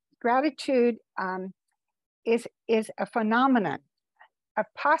 Gratitude is a phenomenon, a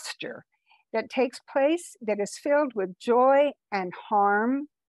posture that takes place that is filled with joy and harm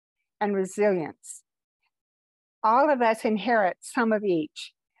and resilience. All of us inherit some of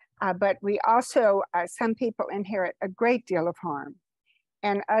each, but we also, some people inherit a great deal of harm.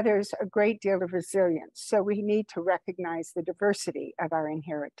 and others a great deal of resilience. So we need to recognize the diversity of our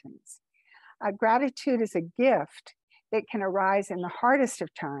inheritance. Gratitude is a gift that can arise in the hardest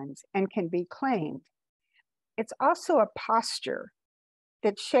of times and can be claimed. It's also a posture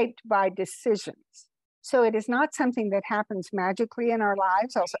that's shaped by decisions. So it is not something that happens magically in our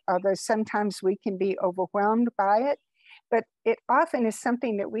lives, although sometimes we can be overwhelmed by it, but it often is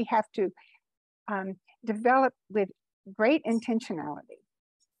something that we have to develop with great intentionality.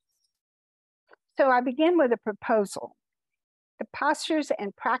 So I begin with a proposal. The postures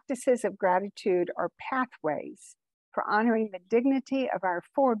and practices of gratitude are pathways for honoring the dignity of our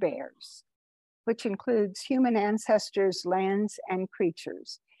forebears, which includes human ancestors, lands, and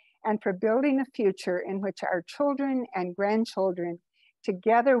creatures, and for building a future in which our children and grandchildren,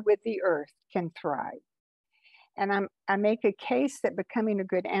 together with the earth, can thrive. And I make a case that becoming a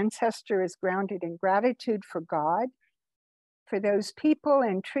good ancestor is grounded in gratitude for God, for those people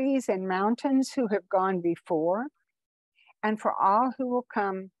and trees and mountains who have gone before, and for all who will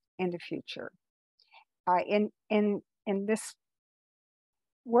come in the future. In this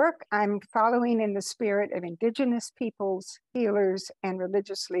work, I'm following in the spirit of indigenous peoples, healers, and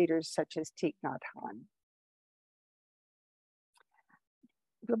religious leaders such as Thich Nhat Hanh.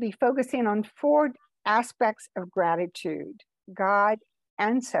 We'll be focusing on 4 aspects of gratitude: God,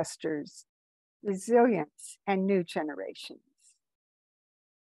 ancestors, resilience, and new generations.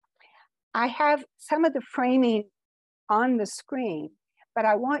 I have some of the framing on the screen, but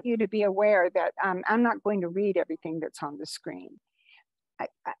I want you to be aware that I'm not going to read everything that's on the screen.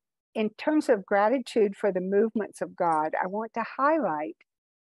 In terms of gratitude for the movements of God, I want to highlight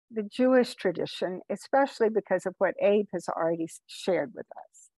the Jewish tradition, especially because of what Abe has already shared with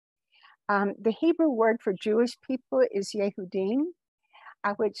us. The Hebrew word for Jewish people is Yehudim,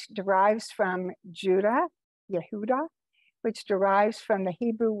 which derives from Judah, Yehuda, which derives from the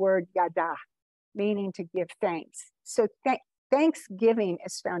Hebrew word Yada, meaning to give thanks. So thanksgiving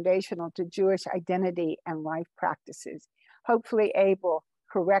is foundational to Jewish identity and life practices. Hopefully Abe will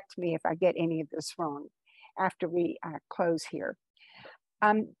correct me if I get any of this wrong after we close here.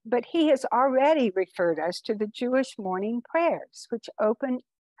 But he has already referred us to the Jewish morning prayers, which open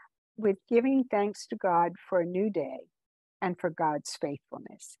with giving thanks to God for a new day and for God's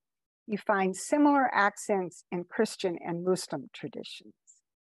faithfulness. You find similar accents in Christian and Muslim traditions.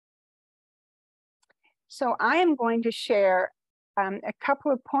 So I am going to share a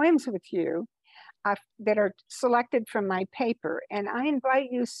couple of poems with you that are selected from my paper, and I invite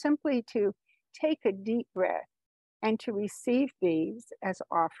you simply to take a deep breath and to receive these as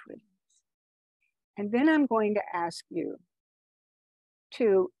offerings. And then I'm going to ask you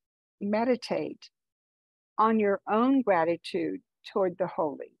to meditate on your own gratitude toward the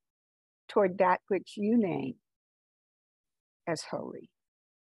holy, toward that which you name as holy.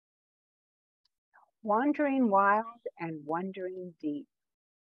 Wandering wild and wondering deep,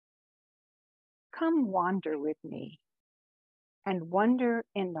 come wander with me and wonder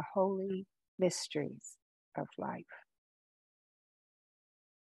in the holy mysteries of life.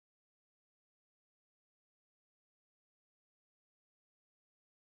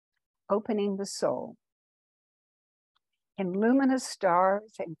 Opening the soul. In luminous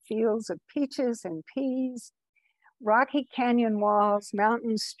stars and fields of peaches and peas, rocky canyon walls,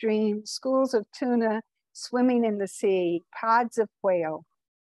 mountain streams, schools of tuna swimming in the sea, pods of whales,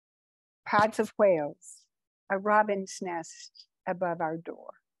 a robin's nest above our door.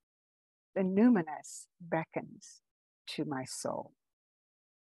 The numinous beckons to my soul.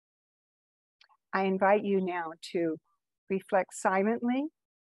 I invite you now to reflect silently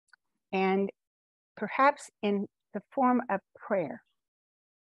and perhaps in the form of prayer.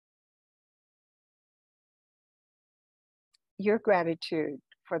 Your gratitude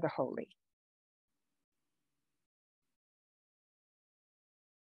for the holy.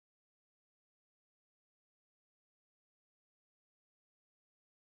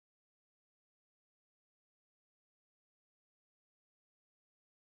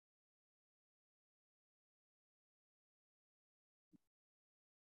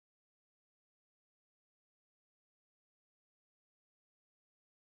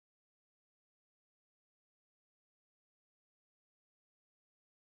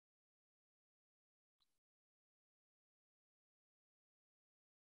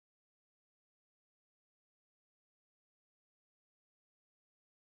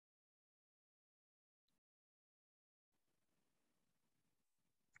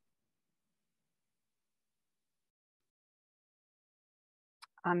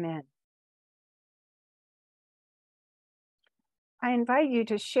 Amen. I invite you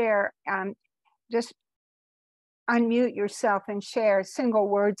to share just unmute yourself and share single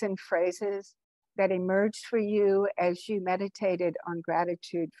words and phrases that emerged for you as you meditated on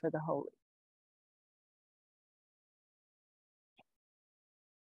gratitude for the holy.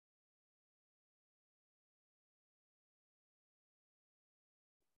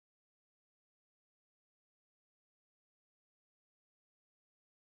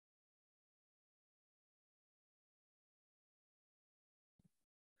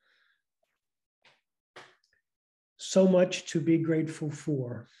 So much to be grateful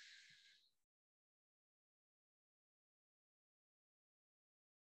for.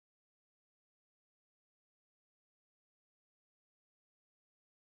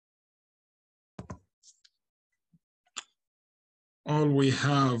 All we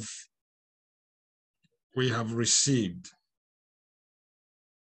have received.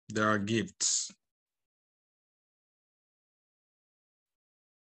 There are gifts.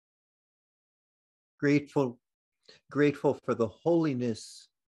 Grateful for the holiness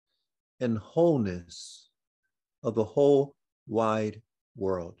and wholeness of the whole wide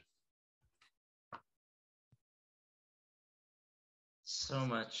world. So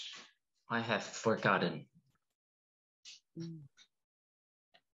much I have forgotten.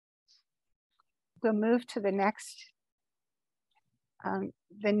 We'll move to the next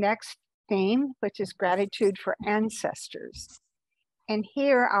theme, which is gratitude for ancestors. And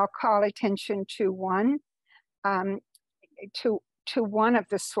here I'll call attention to one of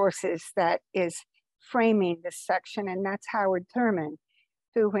the sources that is framing this section, and that's Howard Thurman,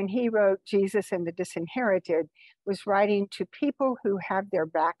 who, when he wrote Jesus and the Disinherited, was writing to people who have their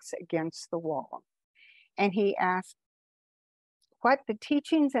backs against the wall. And he asked what the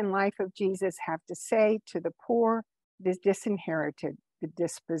teachings and life of Jesus have to say to the poor, the disinherited, the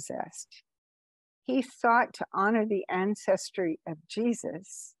dispossessed. He sought to honor the ancestry of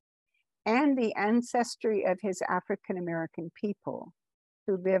Jesus and the ancestry of his African American people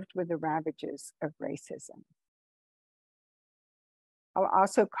who lived with the ravages of racism. I'll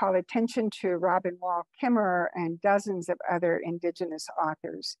also call attention to Robin Wall Kimmerer and dozens of other Indigenous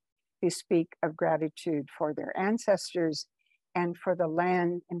authors who speak of gratitude for their ancestors and for the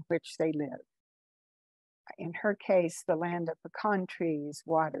land in which they live. In her case, the land of pecan trees,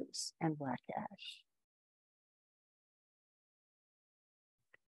 waters, and black ash.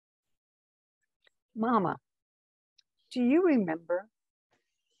 Mama, do you remember?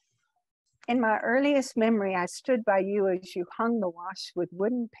 In my earliest memory, I stood by you as you hung the wash with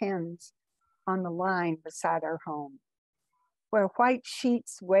wooden pins on the line beside our home, where white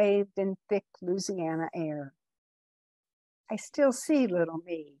sheets waved in thick Louisiana air. I still see little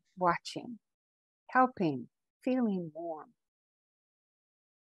me watching, helping, feeling warm.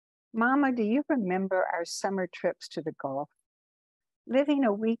 Mama, do you remember our summer trips to the Gulf? Living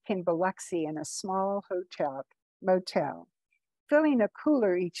a week in Biloxi in a small motel, filling a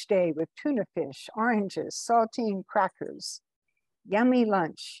cooler each day with tuna fish, oranges, saltine crackers, yummy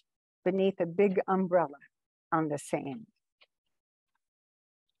lunch beneath a big umbrella on the sand.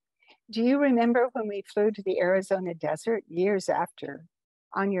 Do you remember when we flew to the Arizona desert years after,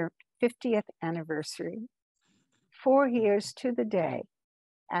 on your 50th anniversary, 4 years to the day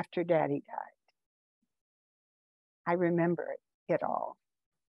after Daddy died? I remember it all.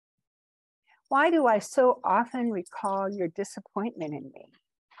 Why do I so often recall your disappointment in me?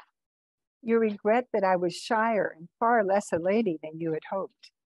 Your regret that I was shyer and far less a lady than you had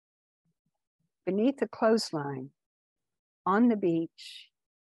hoped. Beneath the clothesline, on the beach,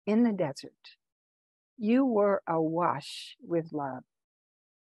 in the desert, you were awash with love,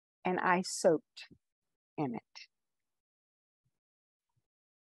 and I soaked in it.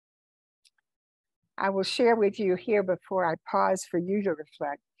 I will share with you here before I pause for you to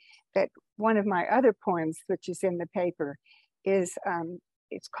reflect that one of my other poems, which is in the paper, is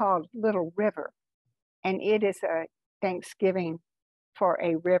it's called Little River, and it is a thanksgiving for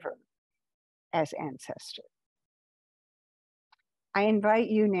a river as ancestor. I invite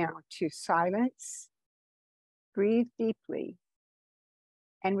you now to silence, breathe deeply,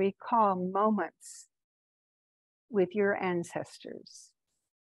 and recall moments with your ancestors,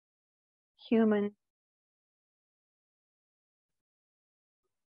 human,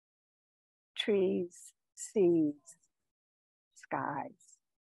 trees, seas, skies,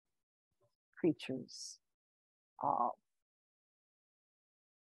 creatures, all.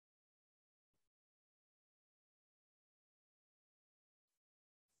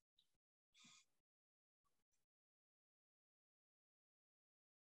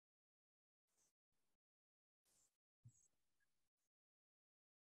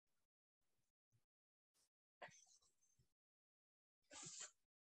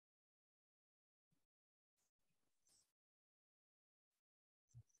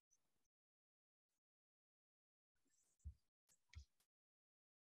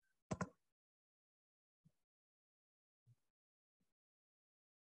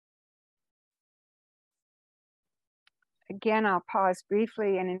 Again, I'll pause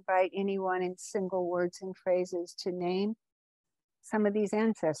briefly and invite anyone in single words and phrases to name some of these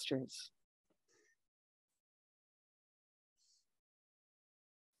ancestors.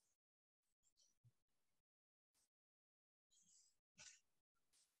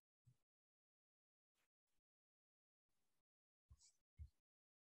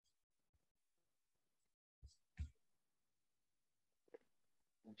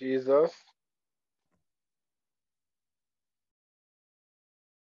 Jesus,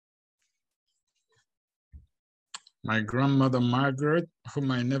 my grandmother Margaret,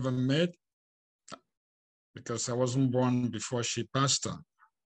 whom I never met because I wasn't born before she passed on.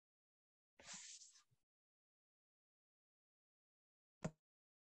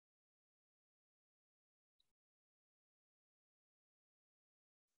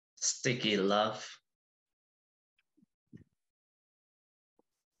 Sticky love.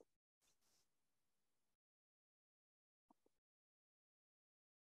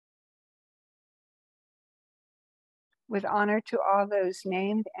 With honor to all those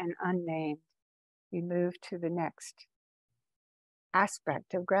named and unnamed, we move to the next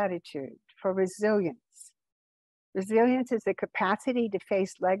aspect of gratitude for resilience. Resilience is the capacity to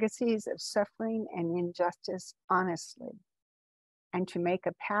face legacies of suffering and injustice honestly, and to make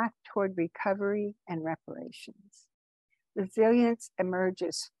a path toward recovery and reparations. Resilience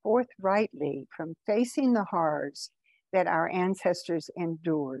emerges forthrightly from facing the horrors that our ancestors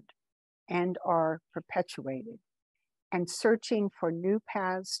endured and are perpetuated, and searching for new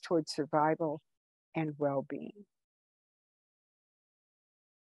paths toward survival and well-being.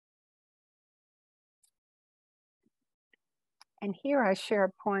 And here I share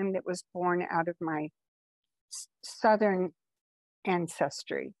a poem that was born out of my Southern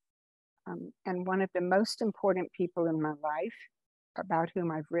ancestry. And one of the most important people in my life, about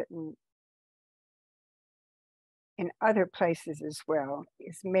whom I've written in other places as well,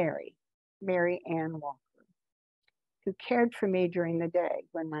 is Mary Ann Walker, who cared for me during the day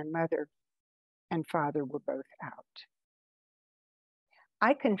when my mother and father were both out.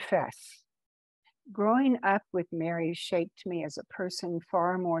 I confess, growing up with Mary shaped me as a person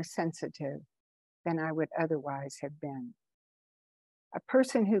far more sensitive than I would otherwise have been. A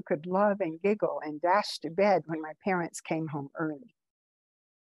person who could love and giggle and dash to bed when my parents came home early.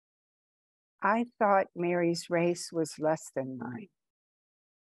 I thought Mary's race was less than mine,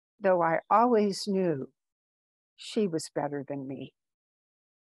 though I always knew she was better than me.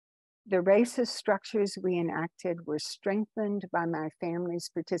 The racist structures we enacted were strengthened by my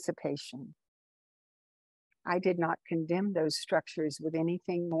family's participation. I did not condemn those structures with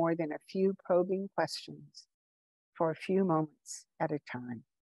anything more than a few probing questions for a few moments at a time.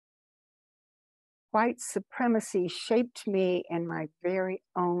 White supremacy shaped me in my very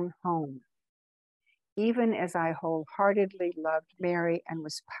own home, even as I wholeheartedly loved Mary and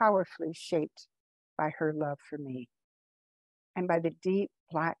was powerfully shaped by her love for me, and by the deep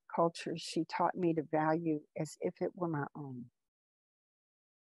Black culture she taught me to value as if it were my own.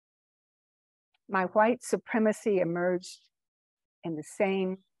 My white supremacy emerged in the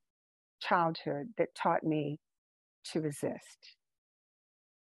same childhood that taught me to resist.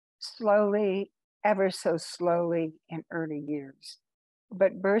 Slowly, ever so slowly in early years,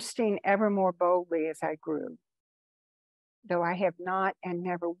 but bursting ever more boldly as I grew. Though I have not and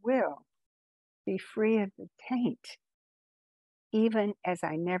never will be free of the taint, even as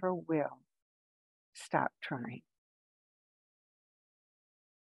I never will stop trying.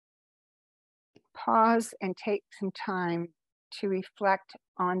 Pause and take some time to reflect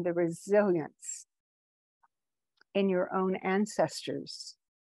on the resilience in your own ancestors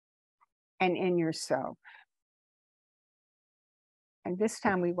and in yourself. And this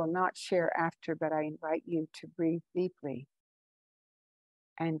time we will not share after, but I invite you to breathe deeply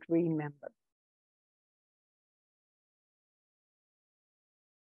and remember.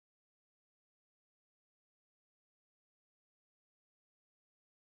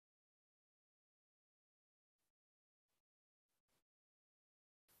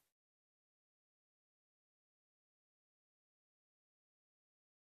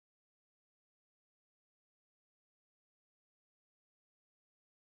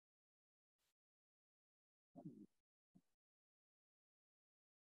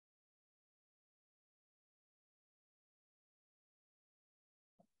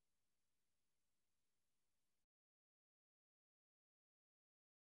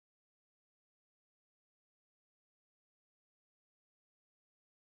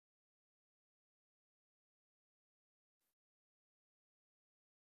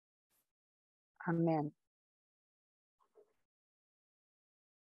 Amen.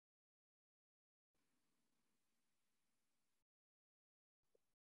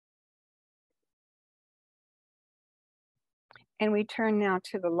 And we turn now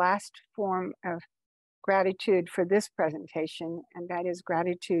to the last form of gratitude for this presentation, and that is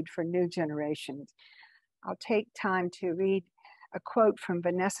gratitude for new generations. I'll take time to read a quote from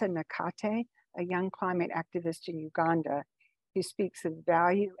Vanessa Nakate, a young climate activist in Uganda, who speaks of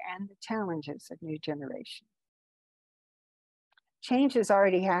value and the challenges of new generation. Change is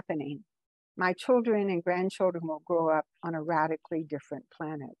already happening. My children and grandchildren will grow up on a radically different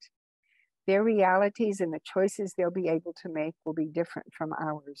planet. Their realities and the choices they'll be able to make will be different from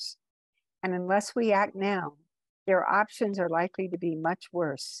ours. And unless we act now, their options are likely to be much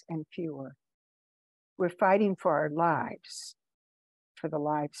worse and fewer. We're fighting for our lives, for the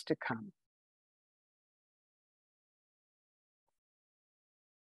lives to come.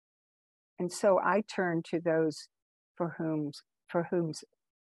 And so I turn to those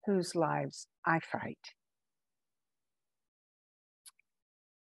whose lives I fight.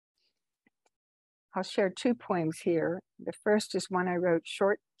 I'll share two poems here. The first is one I wrote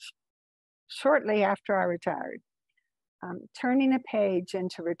shortly after I retired, turning a page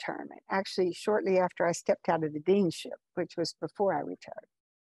into retirement. Actually, shortly after I stepped out of the deanship, which was before I retired.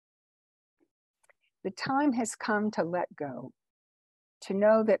 The time has come to let go, to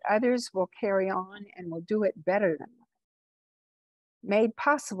know that others will carry on and will do it better than I. Made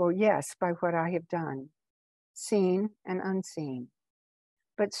possible, yes, by what I have done, seen and unseen,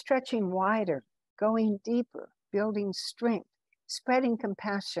 but stretching wider, going deeper, building strength, spreading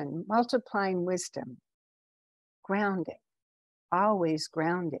compassion, multiplying wisdom, grounded, always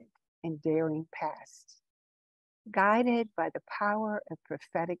grounded in daring past, guided by the power of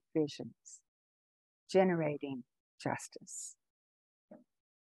prophetic visions, generating justice.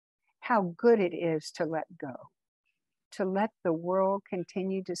 How good it is to let go, to let the world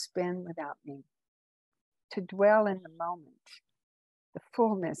continue to spin without me, to dwell in the moment, the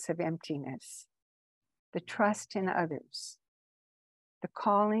fullness of emptiness, the trust in others, the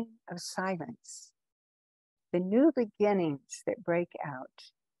calling of silence, the new beginnings that break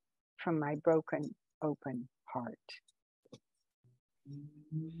out from my broken, open heart.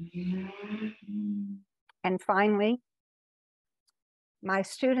 And finally, my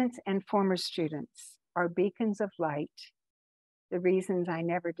students and former students are beacons of light, the reasons I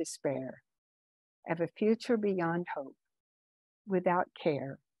never despair of a future beyond hope, without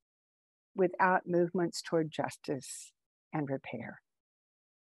care, without movements toward justice and repair.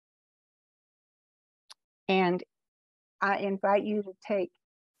 And I invite you to take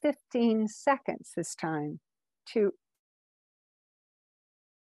 15 seconds this time to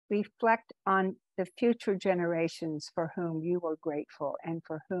reflect on the future generations for whom you are grateful and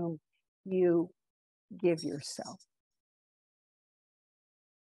for whom you give yourself.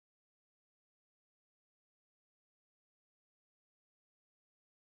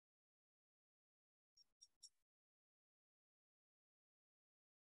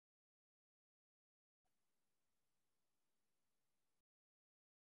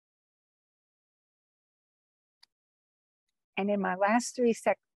 And in my last 3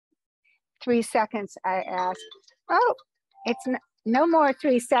 seconds, I ask, oh, it's no more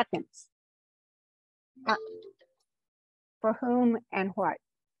 3 seconds. For whom and what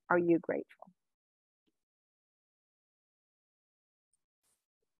are you grateful?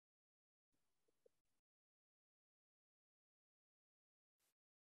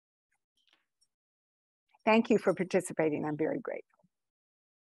 Thank you for participating. I'm very grateful.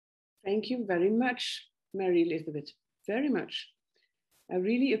 Thank you very much, Mary Elizabeth, very much. I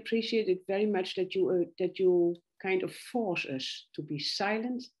really appreciate it very much that you kind of force us to be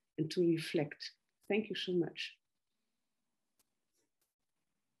silent and to reflect. Thank you so much.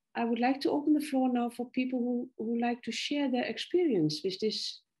 I would like to open the floor now for people who like to share their experience with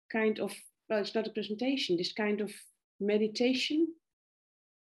this kind of, well, it's not a presentation, this kind of meditation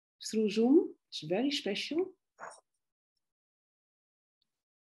through Zoom. It's very special.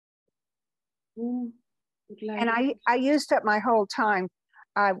 Who would like? And I used up my whole time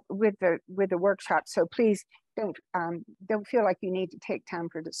with the workshop, so please don't feel like you need to take time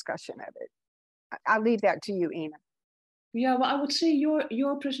for discussion of it. I'll leave that to you, Ina. Yeah, well, I would say your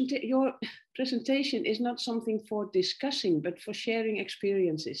presentation is not something for discussing, but for sharing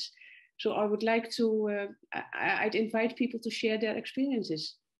experiences. So I would like to, I'd invite people to share their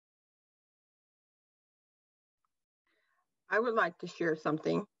experiences. I would like to share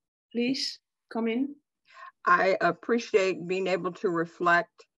something. Please, come in. I appreciate being able to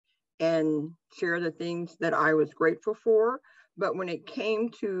reflect and share the things that I was grateful for. But when it came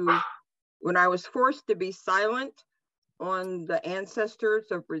to, when I was forced to be silent on the ancestors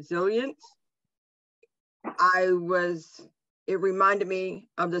of resilience, it reminded me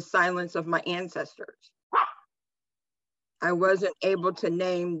of the silence of my ancestors. I wasn't able to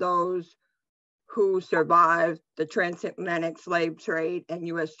name those who survived the transatlantic slave trade and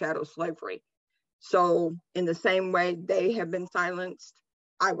U.S. chattel slavery. So in the same way they have been silenced,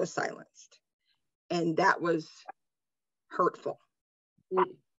 I was silenced. And that was hurtful.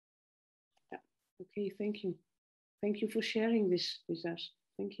 Okay, thank you. Thank you for sharing this with us.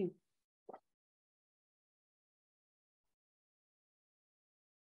 Thank you.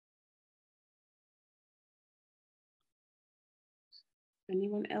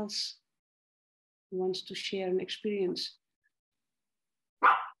 Anyone else who wants to share an experience?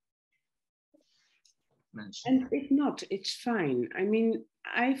 And if not, it's fine. I mean,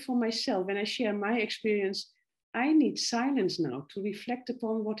 for myself, when I share my experience, I need silence now to reflect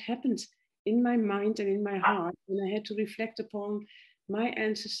upon what happened in my mind and in my heart. And I had to reflect upon my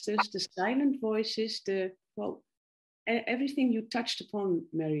ancestors, the silent voices, everything you touched upon,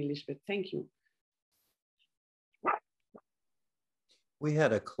 Mary Elizabeth. Thank you. We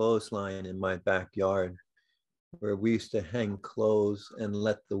had a clothesline in my backyard where we used to hang clothes and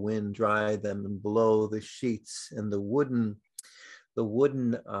let the wind dry them and blow the sheets, and the wooden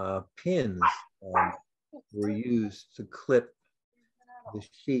pins were used to clip the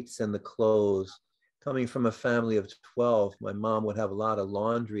sheets and the clothes. Coming from a family of 12, my mom would have a lot of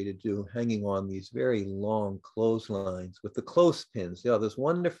laundry to do, hanging on these very long clotheslines with the clothespins. You know, those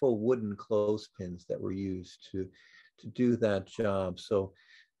wonderful wooden clothespins that were used to do that job. So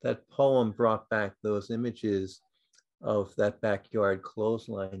that poem brought back those images of that backyard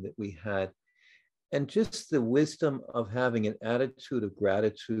clothesline that we had, and just the wisdom of having an attitude of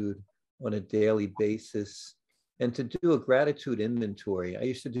gratitude on a daily basis, and to do a gratitude inventory. I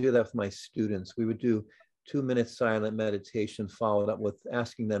used to do that with my students. We would do 2-minute silent meditation followed up with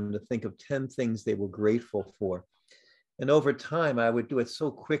asking them to think of 10 things they were grateful for. And over time, I would do it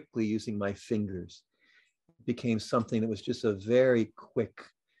so quickly using my fingers. It became something that was just a very quick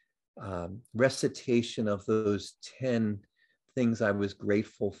recitation of those 10 things I was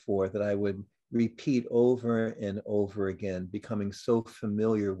grateful for that I would repeat over and over again, becoming so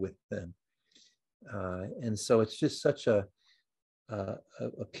familiar with them. And so it's just such a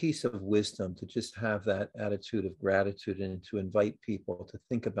piece of wisdom to just have that attitude of gratitude and to invite people to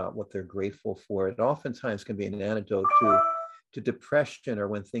think about what they're grateful for. It oftentimes can be an antidote to depression or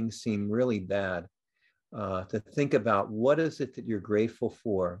when things seem really bad, to think about what is it that you're grateful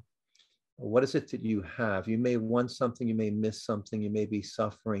for. What is it that you have? You may want something, you may miss something, you may be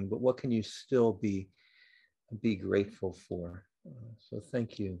suffering, but what can you still be grateful for? So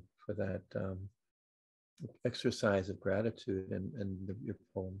thank you for that exercise of gratitude and your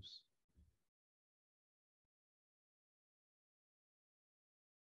poems.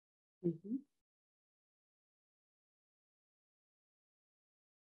 Mm-hmm.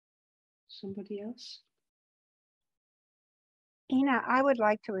 Somebody else? Ina, I would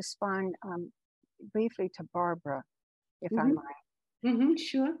like to respond briefly to Barbara, if I might. Mm-hmm,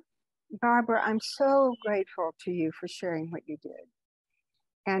 sure. Barbara, I'm so grateful to you for sharing what you did.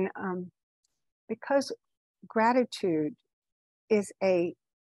 And because gratitude is a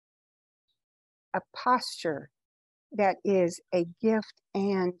posture that is a gift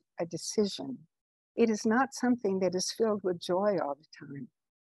and a decision. It is not something that is filled with joy all the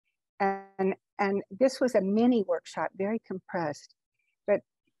time. And this was a mini workshop, very compressed, but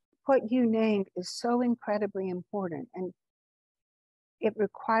what you named is so incredibly important. And it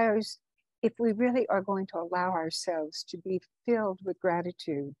requires, if we really are going to allow ourselves to be filled with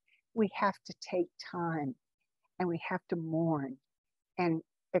gratitude, we have to take time and we have to mourn and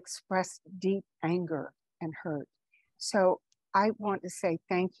express deep anger and hurt. So I want to say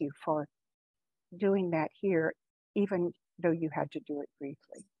thank you for doing that here, even though you had to do it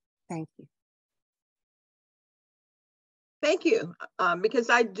briefly. Thank you. Thank you, because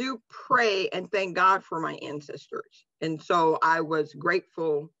I do pray and thank God for my ancestors. And so I was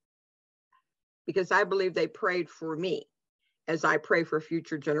grateful because I believe they prayed for me as I pray for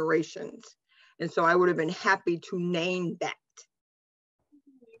future generations. And so I would have been happy to name that.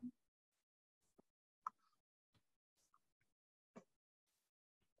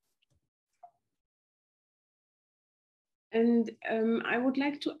 And I would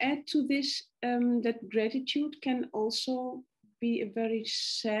like to add to this that gratitude can also be a very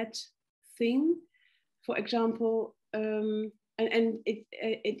sad thing. For example, and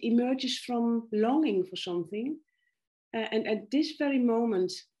it emerges from longing for something. And at this very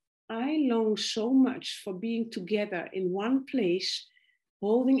moment, I long so much for being together in one place,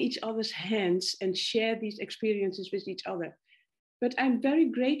 holding each other's hands and share these experiences with each other. But I'm very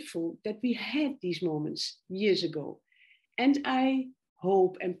grateful that we had these moments years ago. And I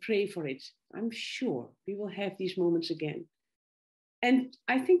hope and pray for it. I'm sure we will have these moments again. And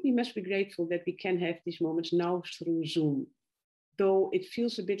I think we must be grateful that we can have these moments now through Zoom, though it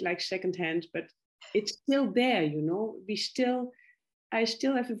feels a bit like secondhand, but it's still there, you know. I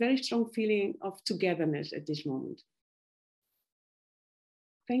still have a very strong feeling of togetherness at this moment.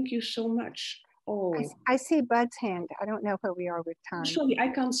 Thank you so much. Oh, I see Bud's hand. I don't know where we are with time. Sorry, I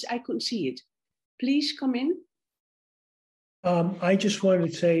couldn't see it. Please come in. I just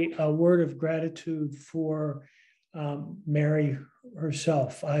wanted to say a word of gratitude for Mary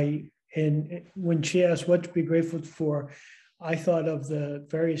herself. When she asked what to be grateful for, I thought of the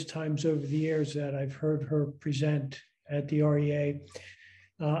various times over the years that I've heard her present at the REA.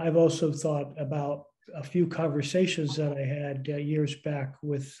 I've also thought about a few conversations that I had years back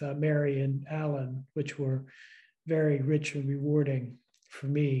with Mary and Alan, which were very rich and rewarding for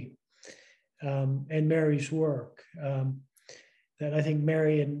me, and Mary's work. That I think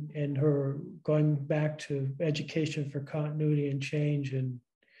Mary and her going back to education for continuity and change and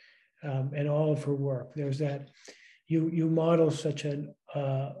all of her work. There's that you model such an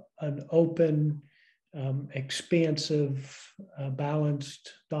open, expansive,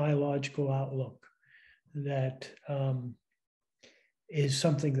 balanced, dialogical outlook that is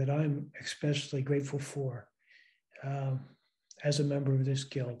something that I'm especially grateful for as a member of this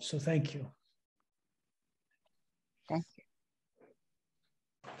guild. So thank you. Thank you.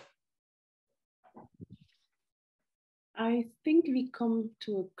 I think we come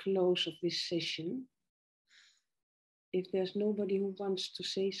to a close of this session. If there's nobody who wants to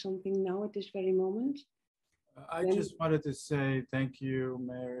say something now at this very moment. I just wanted to say thank you,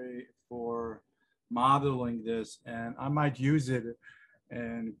 Mary, for modeling this, and I might use it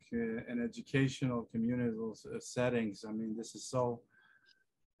in educational community settings. I mean,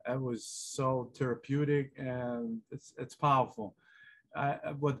 it was so therapeutic, and it's powerful.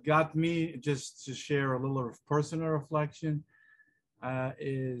 What got me, just to share a little personal reflection,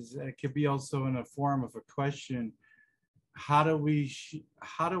 is it could be also in a form of a question. How do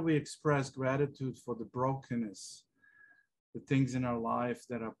we express gratitude for the brokenness, the things in our life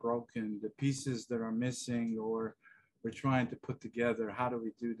that are broken, the pieces that are missing or we're trying to put together? How do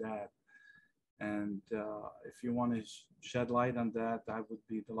we do that? And if you want to shed light on that, I would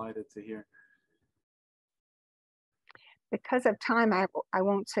be delighted to hear. Because of time, I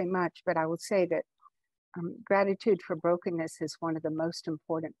won't say much, but I will say that gratitude for brokenness is one of the most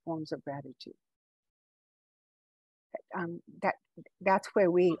important forms of gratitude. That's where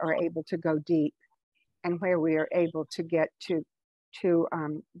we are able to go deep, and where we are able to get to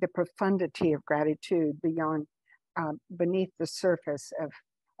the profundity of gratitude beyond, beneath the surface of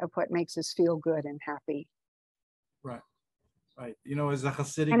what makes us feel good and happy. Right, right. You know, as a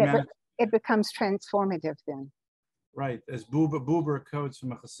Hasidic and man, it becomes transformative then. Right, as Buber quotes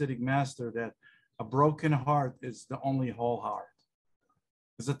from a Hasidic master, that a broken heart is the only whole heart.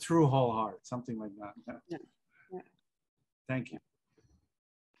 It's a true whole heart, something like that. Yeah. Yeah. Thank you.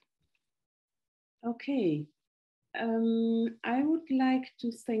 Okay. I would like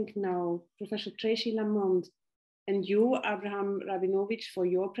to thank now Professor Tracey Lamont and you, Abraham Rabinovich, for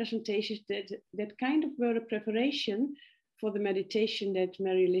your presentations that kind of were a preparation for the meditation that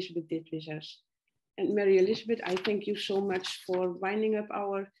Mary Elizabeth did with us. And Mary Elizabeth, I thank you so much for winding up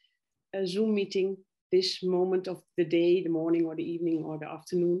our Zoom meeting this moment of the day, the morning or the evening or the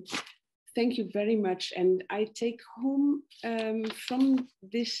afternoon. Thank you very much. And I take home from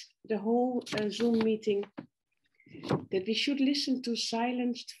this, the whole Zoom meeting, that we should listen to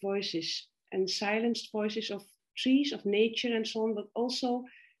silenced voices, and silenced voices of trees, of nature and so on, but also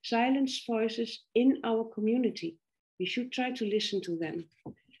silenced voices in our community. We should try to listen to them.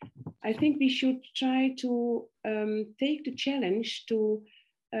 I think we should try to take the challenge to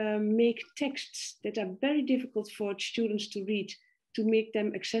make texts that are very difficult for students to read, to make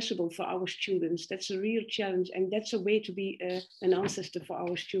them accessible for our students. That's a real challenge, and that's a way to be an ancestor for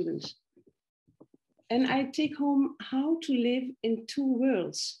our students. And I take home how to live in two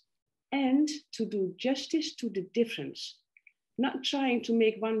worlds and to do justice to the difference. Not trying to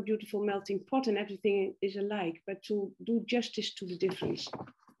make one beautiful melting pot and everything is alike, but to do justice to the difference.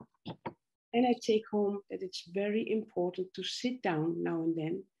 And I take home that it's very important to sit down now and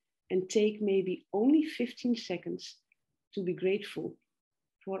then and take maybe only 15 seconds to be grateful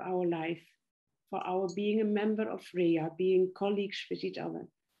for our life, for our being a member of REA, being colleagues with each other.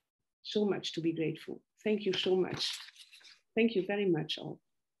 So much to be grateful. Thank you so much. Thank you very much all.